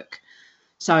book.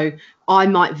 So I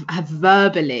might have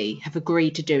verbally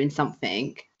agreed to doing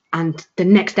something, and the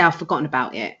next day I've forgotten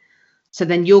about it. So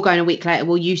then you're going a week later,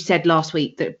 well, you said last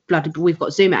week that we've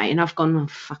got Zoom at 8, and I've gone, oh,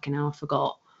 fucking hell, I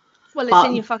forgot. Well, it's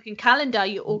in your fucking calendar,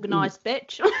 you organised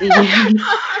bitch. Yeah.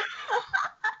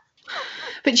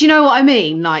 But you know what I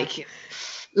mean? Like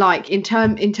in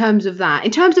terms of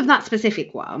that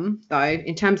specific one,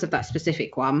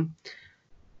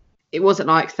 it wasn't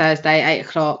like Thursday 8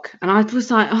 o'clock, and I was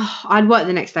like, oh, I'd work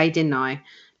the next day, didn't I?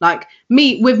 Like,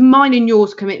 me with mine and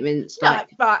yours commitments. Like,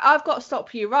 no, right, I've got to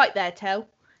stop you right there, Tel.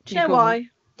 Do you know why?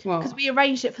 Because we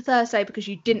arranged it for Thursday because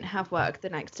you didn't have work the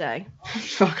next day.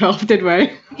 Fuck off, did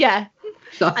we? Yeah.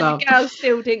 Shut up. The girl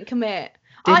still didn't commit.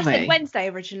 I said Wednesday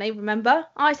originally, remember?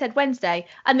 I said Wednesday,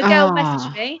 and the girl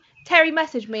messaged me. Terri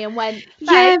messaged me and went,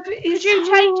 yeah, but could you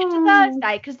change it to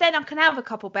Thursday? Because then I can have a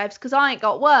couple bevs because I ain't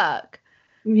got work.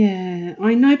 Yeah,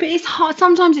 I know, but it's hard.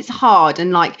 Sometimes it's hard, and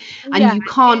you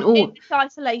can't all. In this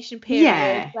isolation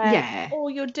period, where all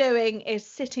you're doing is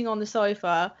sitting on the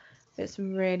sofa. It's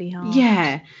really hard.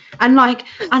 Yeah, and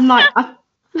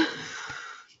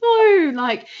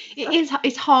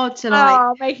it's hard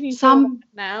to making you feel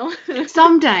now.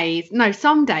 some days,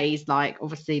 like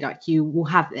obviously, like you will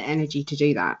have the energy to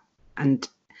do that, and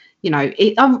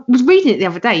I was reading it the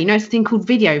other day. You know, it's a thing called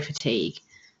video fatigue.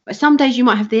 But some days you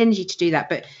might have the energy to do that.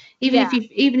 But even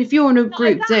if you're on a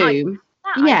group Zoom,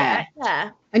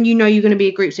 and you're going to be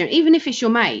a group Zoom, even if it's your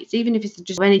mates, even if it's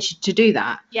just energy to do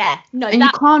that. Yeah. No. And you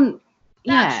can't.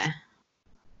 Yeah.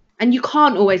 And you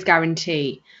can't always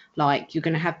guarantee like you're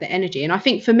going to have the energy. And I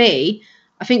think for me,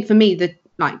 the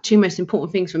like two most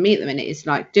important things for me at the minute is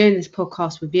like doing this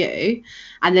podcast with you,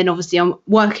 and then obviously I'm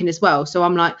working as well. So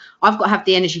I'm like, I've got to have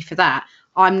the energy for that.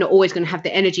 I'm not always going to have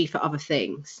the energy for other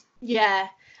things. Yeah.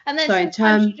 And then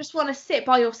sometimes you just want to sit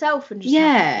by yourself and just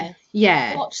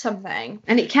watch something.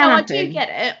 And it can happen. I do get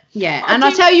it. Yeah. And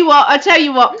I tell you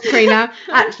what, Karina,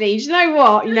 actually, you know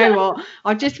what?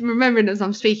 I'm just remembering as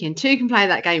I'm speaking, two can play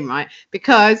that game, right?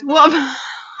 Because what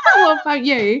What about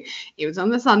you? It was on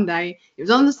the Sunday.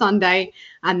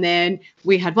 And then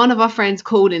we had one of our friends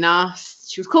calling us.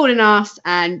 She was calling us,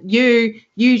 and you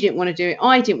didn't want to do it.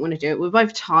 I didn't want to do it. We were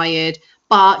both tired,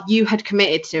 but you had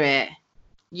committed to it.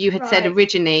 You had said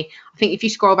originally, I think if you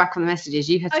scroll back on the messages,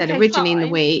 you had said originally in the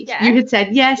week, you had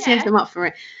said, yes, I'm up for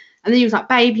it. And then you was like,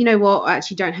 babe, you know what? I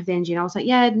actually don't have the energy. And I was like,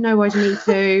 yeah, no worries, me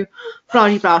too. Blah,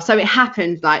 blah, blah. So it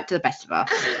happened like to the best of us,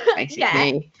 basically.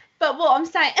 Yeah. But what I'm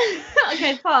saying,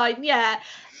 okay, fine, yeah.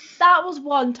 That was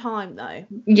one time though.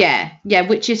 Yeah,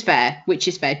 which is fair.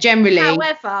 Generally.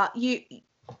 However, you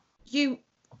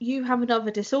have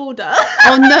another disorder.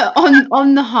 on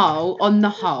the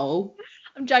whole.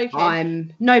 I'm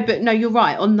joking. No, you're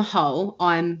right. On the whole,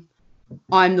 I'm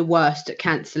the worst at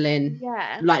cancelling.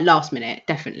 Yeah. Like last minute,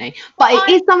 definitely. But it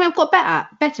is something I've got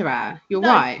better at. You're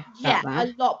right. Yeah,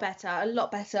 a lot better.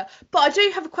 But I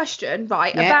do have a question,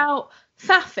 right, about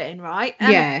faffing, right?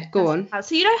 Go on.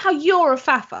 So you know how you're a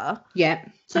faffer? Yeah.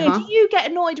 So do you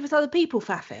get annoyed with other people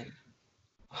faffing?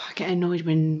 I get annoyed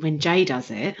when Jay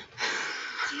does it.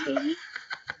 See?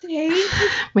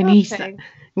 when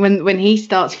he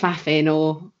starts faffing,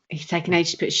 or he's taking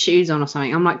ages to put his shoes on or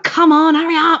something, I'm like, come on,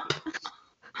 hurry up.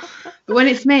 But when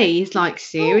it's me, he's like,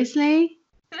 seriously?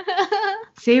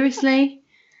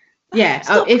 Yeah.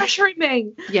 Stop pressuring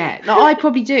me. Yeah, like, I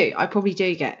probably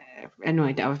do get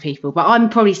annoyed at other people, but I'm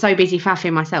probably so busy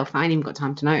faffing myself that I ain't even got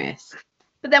time to notice.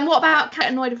 But then what about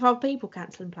getting annoyed with other people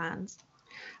cancelling plans?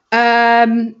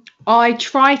 I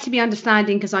try to be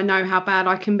understanding because I know how bad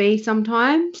I can be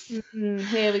sometimes.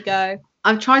 Here we go.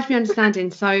 I've tried to be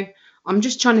understanding, so I'm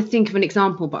just trying to think of an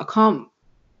example, but I can't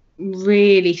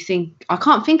really think. I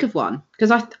can't think of one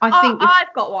because I think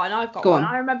I've got one. Go on.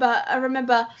 I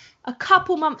remember a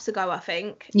couple months ago, I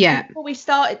think. Yeah. Before we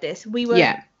started this, we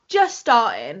were just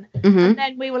starting, and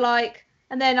then we were like,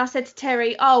 and then I said to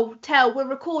Terri, "Oh, we'll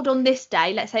record on this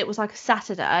day." Let's say it was like a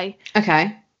Saturday.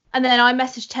 Okay. And then I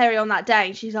messaged Terri on that day,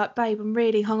 and she's like, "Babe, I'm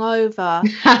really hungover.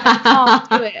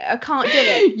 I can't do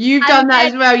it. You've done that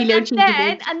as well, you little cheeky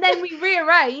bitch. And then we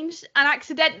rearranged, and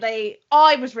accidentally,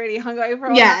 I was really hungover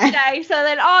on that day, so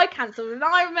then I cancelled. And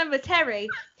I remember Terri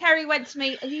went to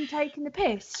me, "Are you taking the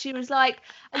piss?" She was like,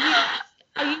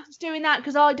 Are you just doing that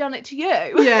because I done it to you?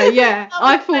 Yeah.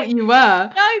 I thought you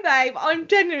were. No, babe, I'm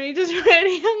genuinely just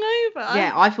really hungover.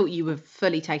 Yeah, I thought you were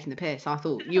fully taking the piss. I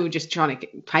thought you were just trying to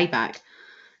get payback.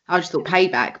 I just thought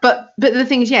payback. But the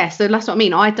thing is, so that's what I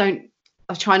mean. I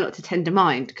try not to tender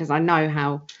mind because I know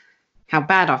how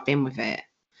bad I've been with it.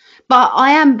 But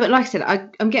like I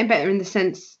said, I'm getting better in the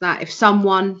sense that if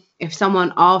someone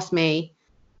asks me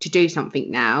to do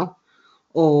something now,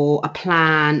 or a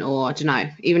plan, or I don't know,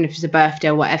 even if it's a birthday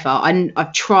or whatever, I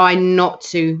try not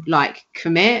to like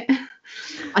commit.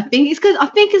 I think it's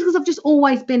because I've just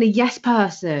always been a yes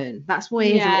person. That's what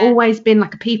it is. I've always been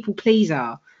like a people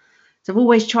pleaser. So I've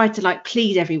always tried to like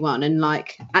please everyone, and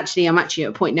like I'm actually at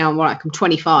a point now where like I'm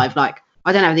 25, like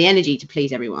I don't have the energy to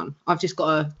please everyone. I've just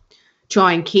got to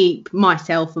try and keep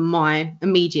myself and my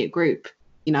immediate group,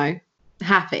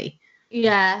 happy.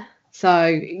 Yeah. So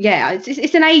yeah,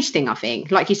 it's an age thing, I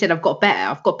think. Like you said, I've got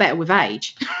better with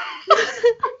age.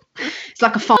 It's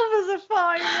like a fine. That was a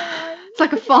fine wine. It's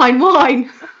like a fine wine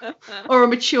or a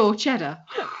mature cheddar.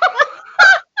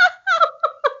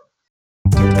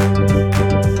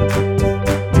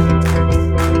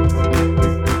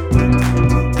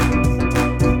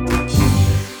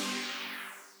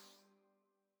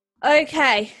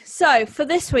 Okay, so for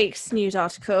this week's news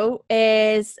article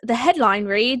is the headline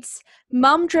reads,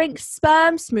 "Mum drinks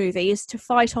sperm smoothies to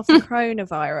fight off the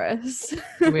coronavirus."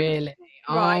 Really?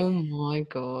 Right. Oh my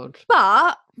God.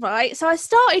 But, right, so I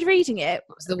started reading it.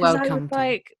 What's the world come to?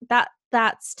 Like,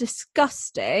 that's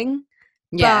disgusting.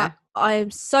 Yeah. But I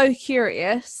am so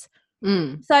curious.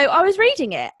 So I was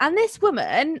reading it, and this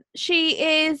woman,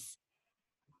 she is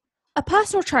a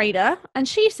personal trainer, and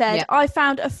she said, "I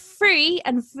found a free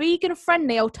and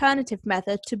vegan-friendly alternative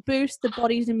method to boost the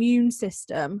body's immune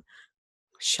system."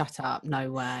 Shut up, no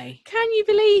way. Can you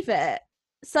believe it?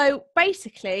 So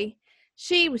basically,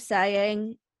 she was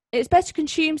saying it's better to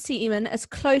consume semen as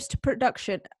close to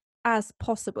production as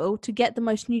possible to get the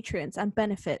most nutrients and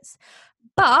benefits.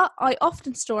 But I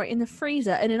often store it in the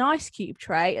freezer in an ice cube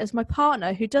tray, as my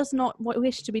partner, who does not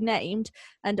wish to be named,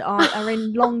 and I are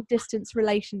in long distance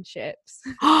relationships.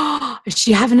 Is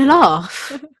she having a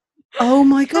laugh? Oh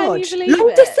my God.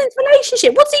 Long distance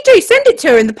relationship. What's he do? Send it to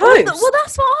her in the post. Well,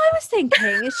 that's what I was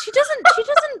thinking. Is she doesn't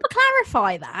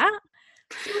clarify that.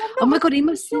 So oh my God, he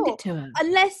must send it to her.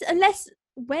 Unless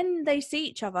when they see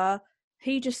each other,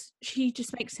 she just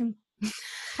makes him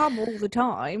come all the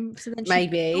time, so then she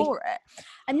Maybe. ignore it.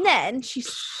 And then she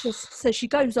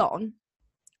goes on,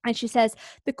 and she says,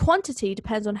 the quantity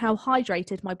depends on how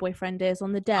hydrated my boyfriend is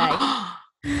on the day.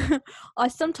 I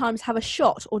sometimes have a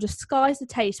shot or disguise the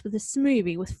taste with a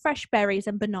smoothie with fresh berries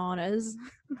and bananas.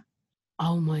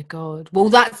 Oh my God. Well,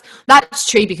 that's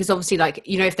true, because obviously, like,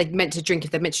 you know, if they're meant to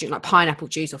drink like pineapple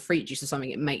juice or fruit juice or something,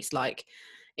 it makes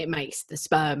the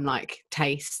sperm like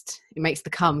taste. It makes the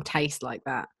cum taste like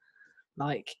that.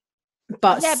 Like,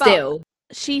 but Yeah, still.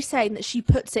 But she's saying that she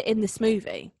puts it in the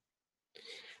smoothie.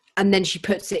 And then she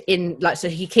puts it in, like, so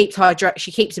she keeps him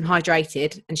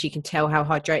hydrated, and she can tell how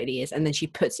hydrated he is, and then she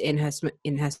puts it in her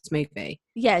smoothie.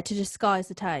 Yeah, to disguise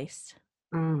the taste.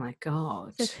 Oh my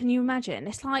God. So can you imagine?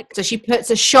 It's like, so she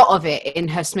puts a shot of it in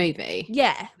her smoothie.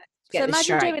 yeah. So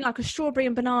imagine straight. doing like a strawberry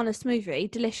and banana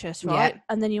smoothie, delicious, right? Yeah.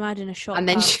 And then you add in a shot. And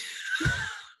then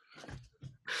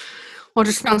I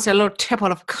just fancy a little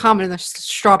tipple of cum in the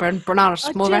strawberry and banana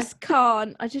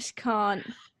smoothie. I just can't.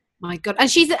 My God. And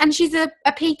she's a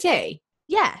PT.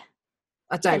 Yeah.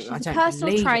 I don't She's a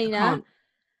personal trainer.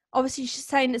 Obviously, she's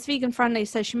saying it's vegan friendly,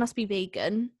 so she must be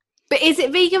vegan. But is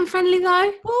it vegan friendly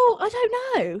though? Well, I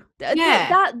don't know.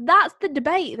 Yeah. That's the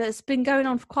debate that's been going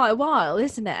on for quite a while,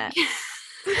 isn't it?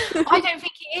 I don't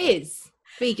think it is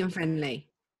vegan friendly.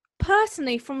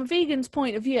 Personally, from a vegan's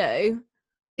point of view,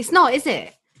 it's not, is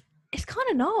it? It's kind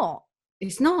of not.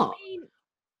 It's not. I mean,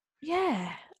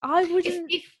 yeah, I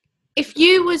wouldn't. If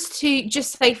you was to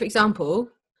just say, for example,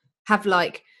 have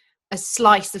like a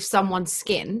slice of someone's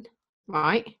skin,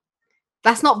 right?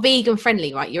 That's not vegan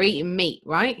friendly, right? You're eating meat,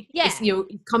 right? Yeah. You're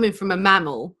coming from a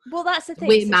mammal. Well, that's the thing.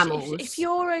 We're mammals. If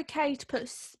you're okay to put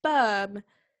sperm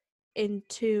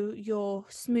into your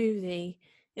smoothie,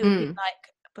 it would be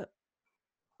like, but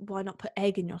why not put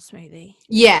egg in your smoothie?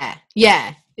 Yeah,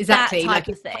 exactly. That type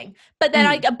of thing. But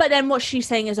then what she's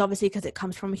saying is obviously because it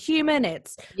comes from a human,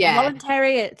 it's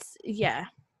voluntary. It's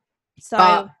So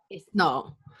but it's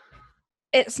not.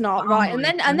 It's not, right.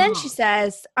 And then she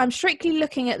says, I'm strictly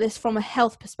looking at this from a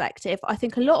health perspective. I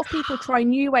think a lot of people try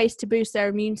new ways to boost their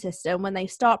immune system when they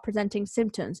start presenting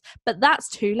symptoms, but that's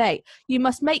too late. You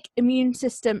must make immune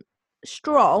system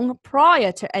strong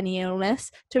prior to any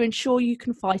illness to ensure you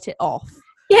can fight it off.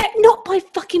 Yeah, not by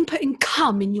fucking putting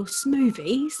cum in your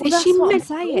smoothies. Well, that's what I'm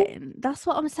saying. That's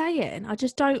what I'm saying. I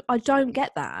don't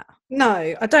get that.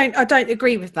 No, I don't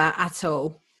agree with that at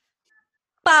all.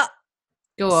 But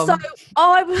go on. So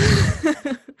I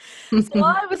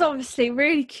was obviously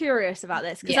really curious about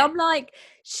this because I'm like,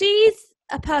 she's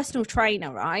a personal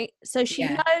trainer, right? So she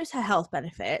knows her health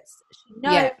benefits. She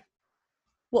knows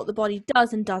what the body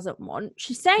does and doesn't want.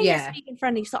 She's saying it's vegan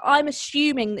friendly, so I'm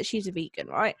assuming that she's a vegan,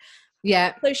 right?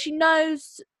 Yeah. So she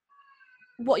knows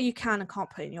what you can and can't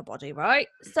put in your body, right?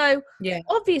 So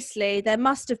obviously there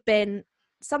must have been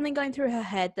something going through her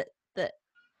head that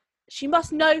she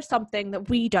must know something that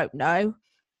we don't know.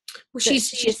 Well,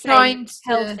 she's trying to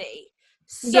healthy.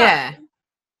 So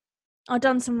I've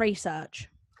done some research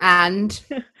and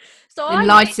so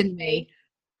enlighten me.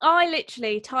 I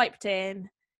literally typed in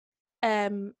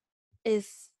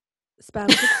is sperm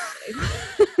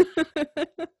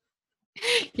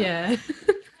yeah.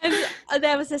 And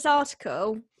there was this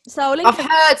article. So I've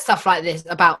heard stuff like this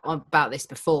about this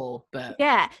before, but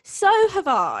so have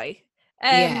I.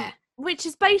 Which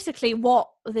is basically what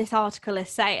this article is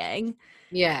saying.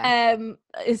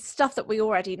 Is stuff that we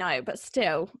already know, but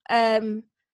still. So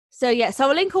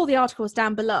I'll link all the articles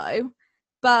down below.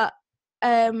 But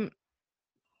so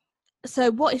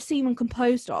what is semen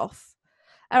composed of?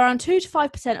 Around 2 to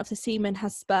 5% of the semen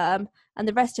has sperm, and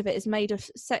the rest of it is made of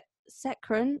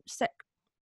secretions.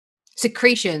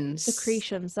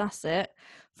 That's it.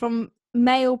 From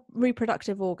male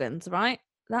reproductive organs, right?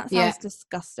 That sounds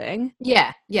disgusting.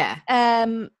 Yeah.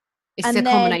 It's a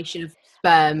combination of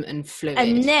sperm and fluid.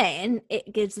 And then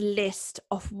it gives a list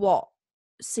of what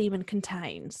semen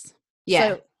contains.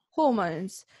 So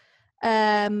hormones,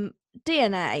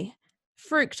 DNA,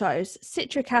 fructose,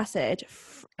 citric acid,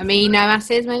 amino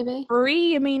acids, maybe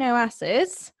 3 amino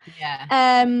acids.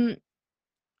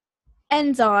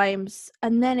 Enzymes,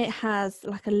 and then it has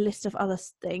like a list of other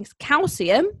things.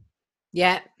 Calcium.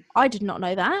 I did not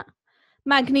know that.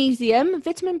 Magnesium,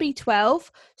 vitamin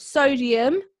B12,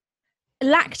 sodium,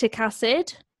 lactic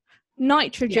acid,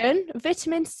 nitrogen,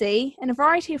 vitamin C, and a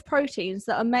variety of proteins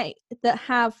that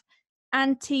have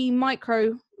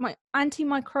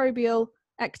antimicrobial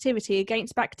activity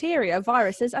against bacteria,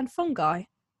 viruses, and fungi.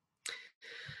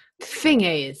 The thing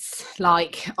is,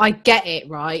 like, I get it,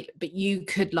 right? But you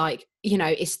could, like, you know,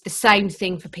 it's the same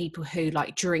thing for people who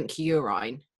like drink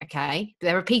urine. Okay,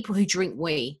 there are people who drink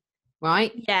wee,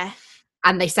 right?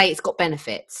 and they say it's got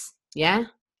benefits. Yeah,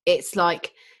 it's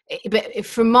like, but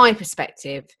from my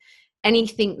perspective,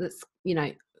 anything that's, you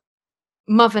know,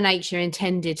 Mother Nature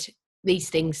intended these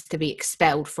things to be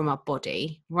expelled from our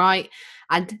body, right?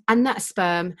 And that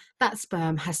sperm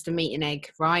has to meet an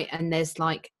egg, right? And there's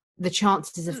like the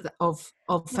chances of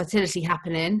fertility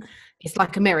happening, it's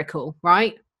like a miracle,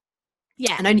 right?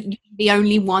 Yeah. And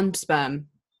only one sperm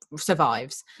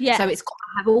survives. Yeah. So it's got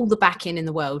to have all the backing in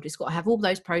the world. It's got to have all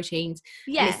those proteins.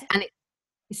 Yeah. And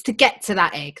it's to get to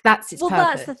that egg. That's its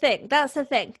purpose. That's the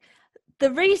thing.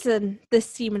 The reason the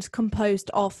semen's composed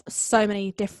of so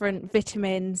many different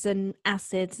vitamins and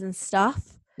acids and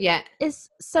stuff, is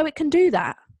so it can do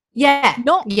that. Yeah.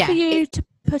 Not for you to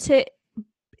put it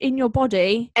in your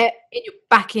body. In your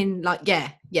back in, like, yeah.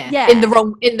 In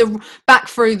the back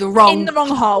through the wrong. In the wrong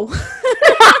hole.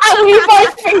 We're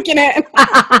both thinking it.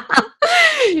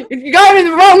 If you're going in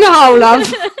the wrong hole,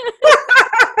 love.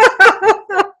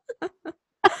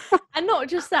 And not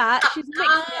just that, she's mixing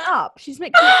it up. She's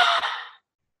mixing it up.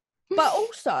 But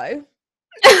also,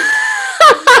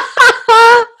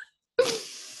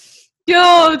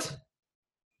 God.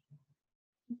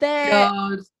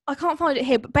 I can't find it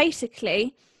here, but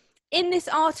basically, in this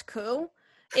article,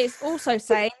 it's also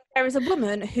saying there is a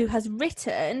woman who has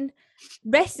written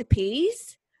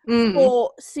recipes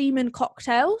for semen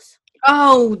cocktails.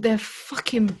 Oh, they're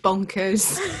fucking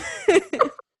bonkers.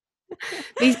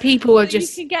 These people are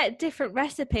just... You can get different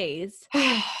recipes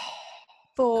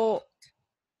for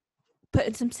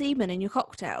putting some semen in your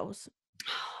cocktails.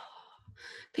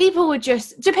 People are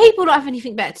just... Do people not have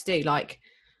anything better to do? Like,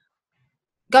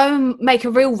 go and make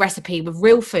a real recipe with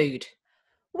real food.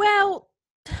 Well,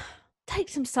 take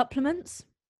some supplements.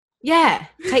 Yeah,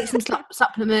 take some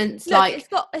supplements. Look, like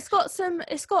it's got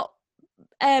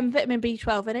vitamin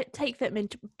B12 in it. Take vitamin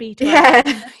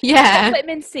B12. Yeah. Put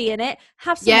vitamin C in it.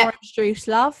 Have some orange juice,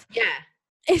 love. Yeah.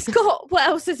 It's got, what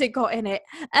else has it got in it?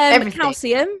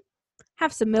 Calcium.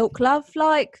 Have some milk, love.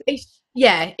 Like, it's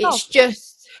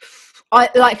just,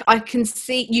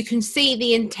 you can see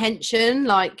the intention,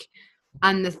 like,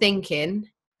 and the thinking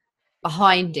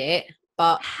behind it,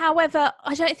 but however,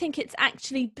 I don't think it's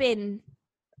actually been,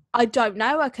 I don't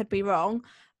know, I could be wrong,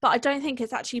 but I don't think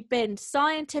it's actually been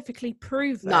scientifically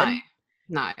proven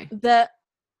no that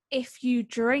if you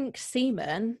drink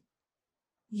semen,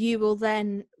 you will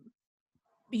then,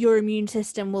 your immune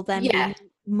system will then be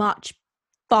much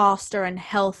faster and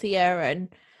healthier.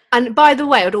 And by the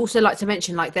way, I'd also like to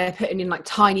mention, like, they're putting in like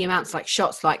tiny amounts, like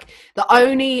shots. Like, I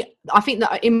think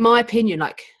that, in my opinion,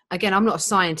 like, again, I'm not a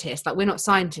scientist, like, we're not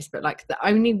scientists, but like, the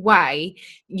only way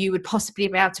you would possibly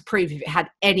be able to prove if it had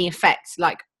any effects,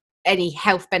 like any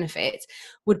health benefits,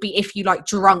 would be if you like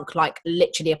drunk like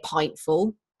literally a pint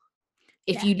full.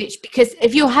 Because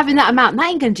if you're having that amount, that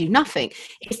ain't going to do nothing.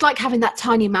 It's like having that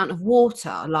tiny amount of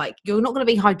water. Like, you're not going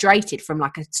to be hydrated from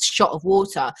like a shot of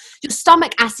water. Your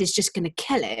stomach acid's just going to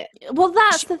kill it. Well,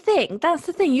 that's the thing.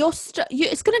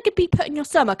 It's going to be put in your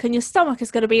stomach, and your stomach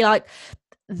is going to be like,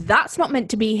 that's not meant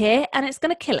to be here, and it's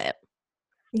going to kill it.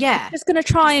 Yeah. It's going to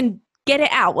try and get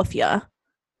it out of you.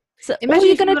 So all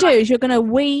you're going to do is you're going to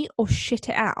wee or shit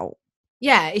it out.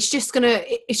 Yeah,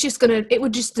 it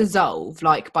would just dissolve,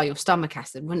 like, by your stomach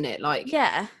acid, wouldn't it? Like,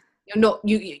 yeah,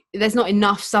 there's not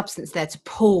enough substance there to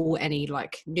pull any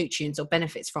like nutrients or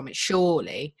benefits from it,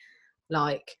 surely.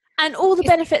 Like, and all the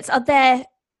benefits are there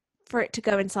for it to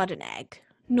go inside an egg,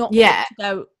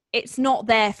 it's not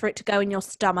there for it to go in your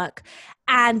stomach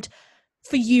and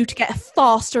for you to get a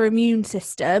faster immune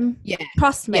system. Yeah,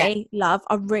 trust me, love,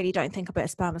 I really don't think a bit of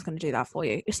sperm is going to do that for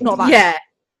you. It's not that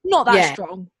not that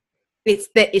strong. It's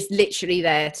literally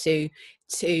there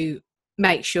to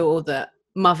make sure that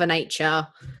Mother Nature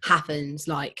happens.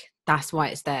 Like, that's why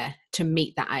it's there, to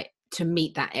meet that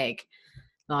egg.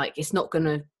 Like, it's not going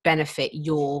to benefit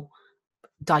your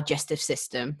digestive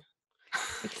system.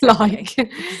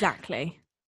 Exactly.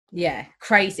 Yeah,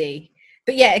 crazy.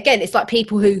 But yeah, again, it's like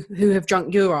people who have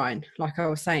drunk urine, like I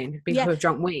was saying, people who have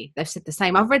drunk wee. They've said the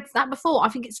same. I've read that before. I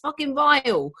think it's fucking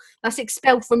vile. That's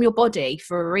expelled from your body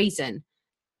for a reason.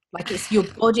 Like, it's your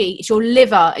body, it's your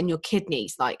liver and your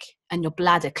kidneys, like, and your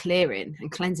bladder clearing and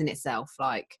cleansing itself,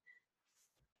 like.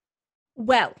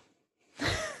 Well.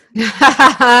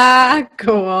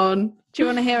 Go on. Do you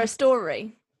want to hear a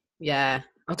story? Yeah.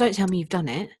 Oh, don't tell me you've done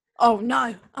it. Oh,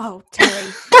 no. Oh,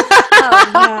 Terri.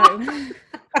 Oh, no.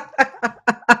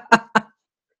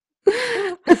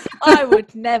 I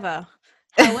would never.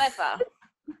 However,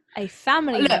 a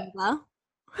family member.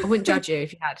 I wouldn't judge you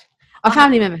if you had. A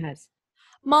family member has.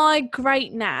 My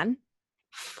great nan,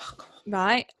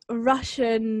 right,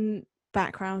 Russian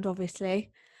background,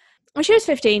 obviously. When she was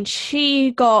 15,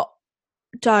 she got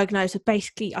diagnosed with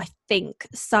basically, I think,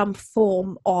 some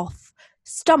form of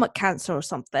stomach cancer or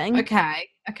something.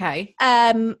 Okay.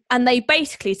 And they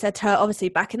basically said to her, obviously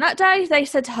back in that day, they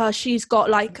said to her, she's got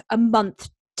like a month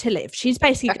to live. She's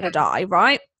basically going to die,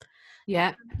 right?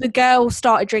 Yeah. The girl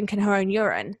started drinking her own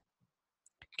urine,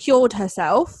 cured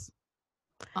herself,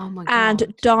 Oh my God.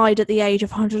 and died at the age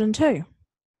of 102.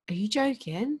 Are you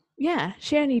joking? Yeah,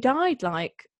 she only died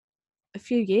like a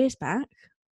few years back.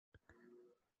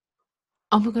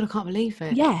 Oh my God, I can't believe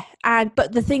it. Yeah,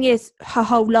 but the thing is, her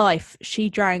whole life she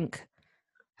drank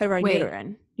her own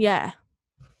urine. Yeah.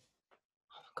 Oh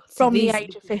my God. So From the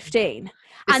age of 15.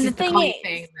 And the thing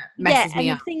that messes me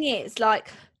up. The thing is, like,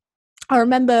 I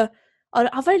remember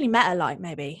I've only met her like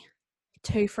maybe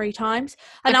 2-3 times,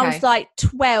 and I was like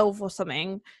 12 or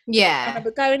something. Yeah. I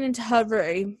remember going into her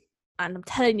room, and I'm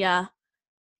telling you,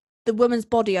 the woman's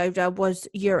body odor was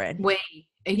urine. Wait,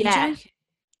 are you joking?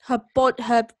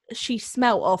 She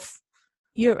smelled of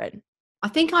urine. I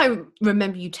think I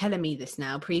remember you telling me this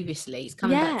now previously. It's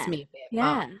coming back to me a bit.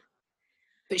 Yeah.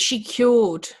 But she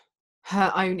cured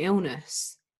her own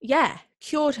illness. Yeah,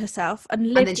 cured herself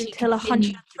and lived until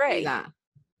 103.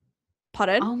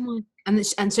 Pardon? Oh my!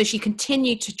 And so she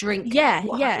continued to drink. Her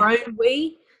own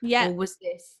wee. Yeah. Or was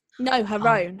this? No, her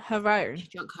own. She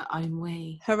drank her own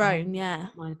wee. Her own, yeah.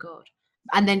 Oh my God!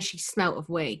 And then she smelt of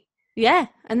wee. Yeah,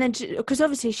 and then because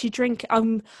obviously she drank.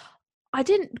 I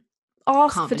didn't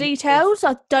ask for details.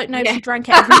 I don't know if she drank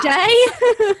it every day.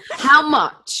 How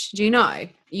much? Do you know?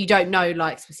 You don't know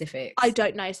like specifics. I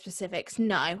don't know specifics.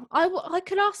 No, I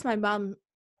could ask my mum.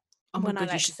 Oh my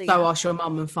God, you should ask your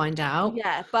mum and find out.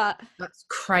 Yeah, but that's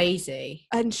crazy.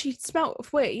 And she smelt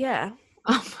of wheat. Yeah.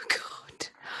 Oh my God.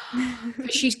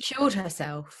 But she's cured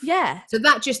herself. Yeah. So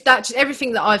that just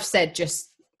everything that I've said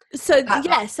just. So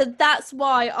that's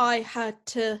why I had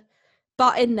to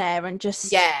butt in there and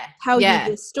just tell you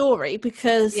this story,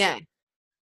 because I'm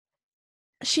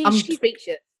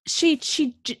speechless.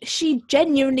 She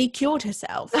genuinely cured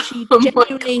herself. She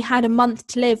genuinely had a month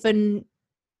to live and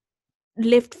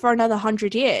lived for another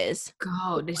 100 years.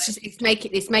 God, it's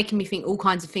making me think all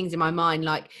kinds of things in my mind.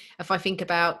 Like if I think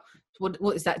about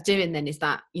what is that doing, then is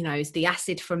that, is the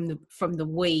acid from the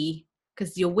wee,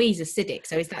 because your wee's acidic,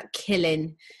 so is that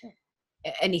killing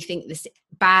anything that's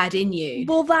bad in you?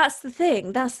 Well, that's the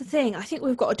thing. I think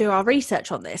we've got to do our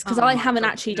research on this, because I haven't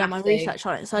actually done my research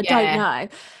on it, so I don't know.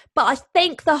 But I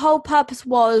think the whole purpose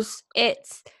was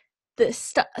it's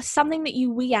something that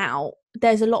you wee out.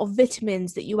 There's a lot of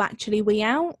vitamins that you actually wee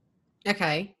out.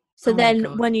 Okay. So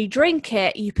then when you drink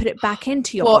it, you put it back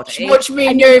into your body. Watch me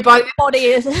and you by the body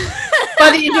is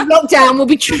by the end of lockdown, we'll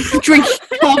be drinking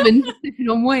common sipping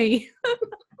on wee.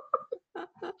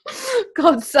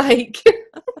 God's sake.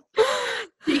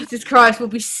 Jesus Christ, we'll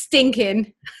be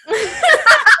stinking.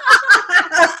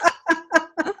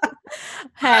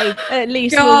 Hey, at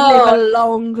least we'll live a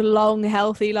long, long,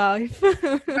 healthy life.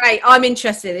 Right, I'm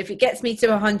interested. If it gets me to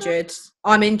 100,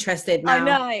 I'm interested now.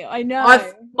 I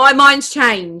know. My mind's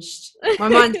changed.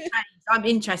 I'm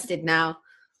interested now.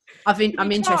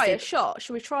 I'm interested. Should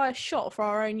we try a shot for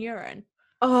our own urine?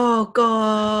 Oh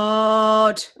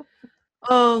God.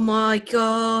 Oh my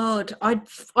God.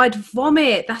 I'd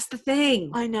vomit. That's the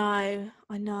thing. I know.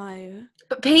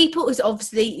 But people is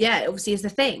obviously is the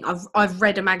thing. I've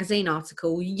read a magazine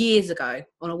article years ago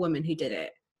on a woman who did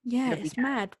it. Yeah, it's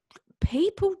mad.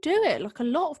 People do it. Like a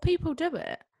lot of people do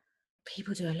it.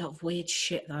 People do a lot of weird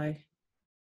shit though.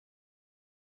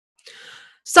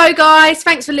 So guys,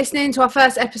 thanks for listening to our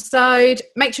first episode.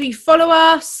 Make sure you follow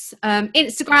us,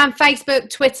 Instagram, Facebook,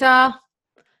 Twitter,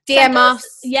 DM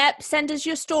us. Yep, send us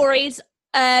your stories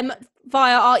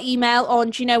via our email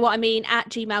on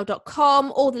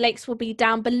doyouknowwhatimmean@gmail.com. All the links will be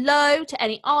down below to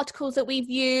any articles that we've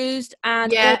used,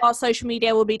 and all our social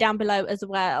media will be down below as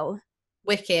well.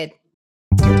 Wicked.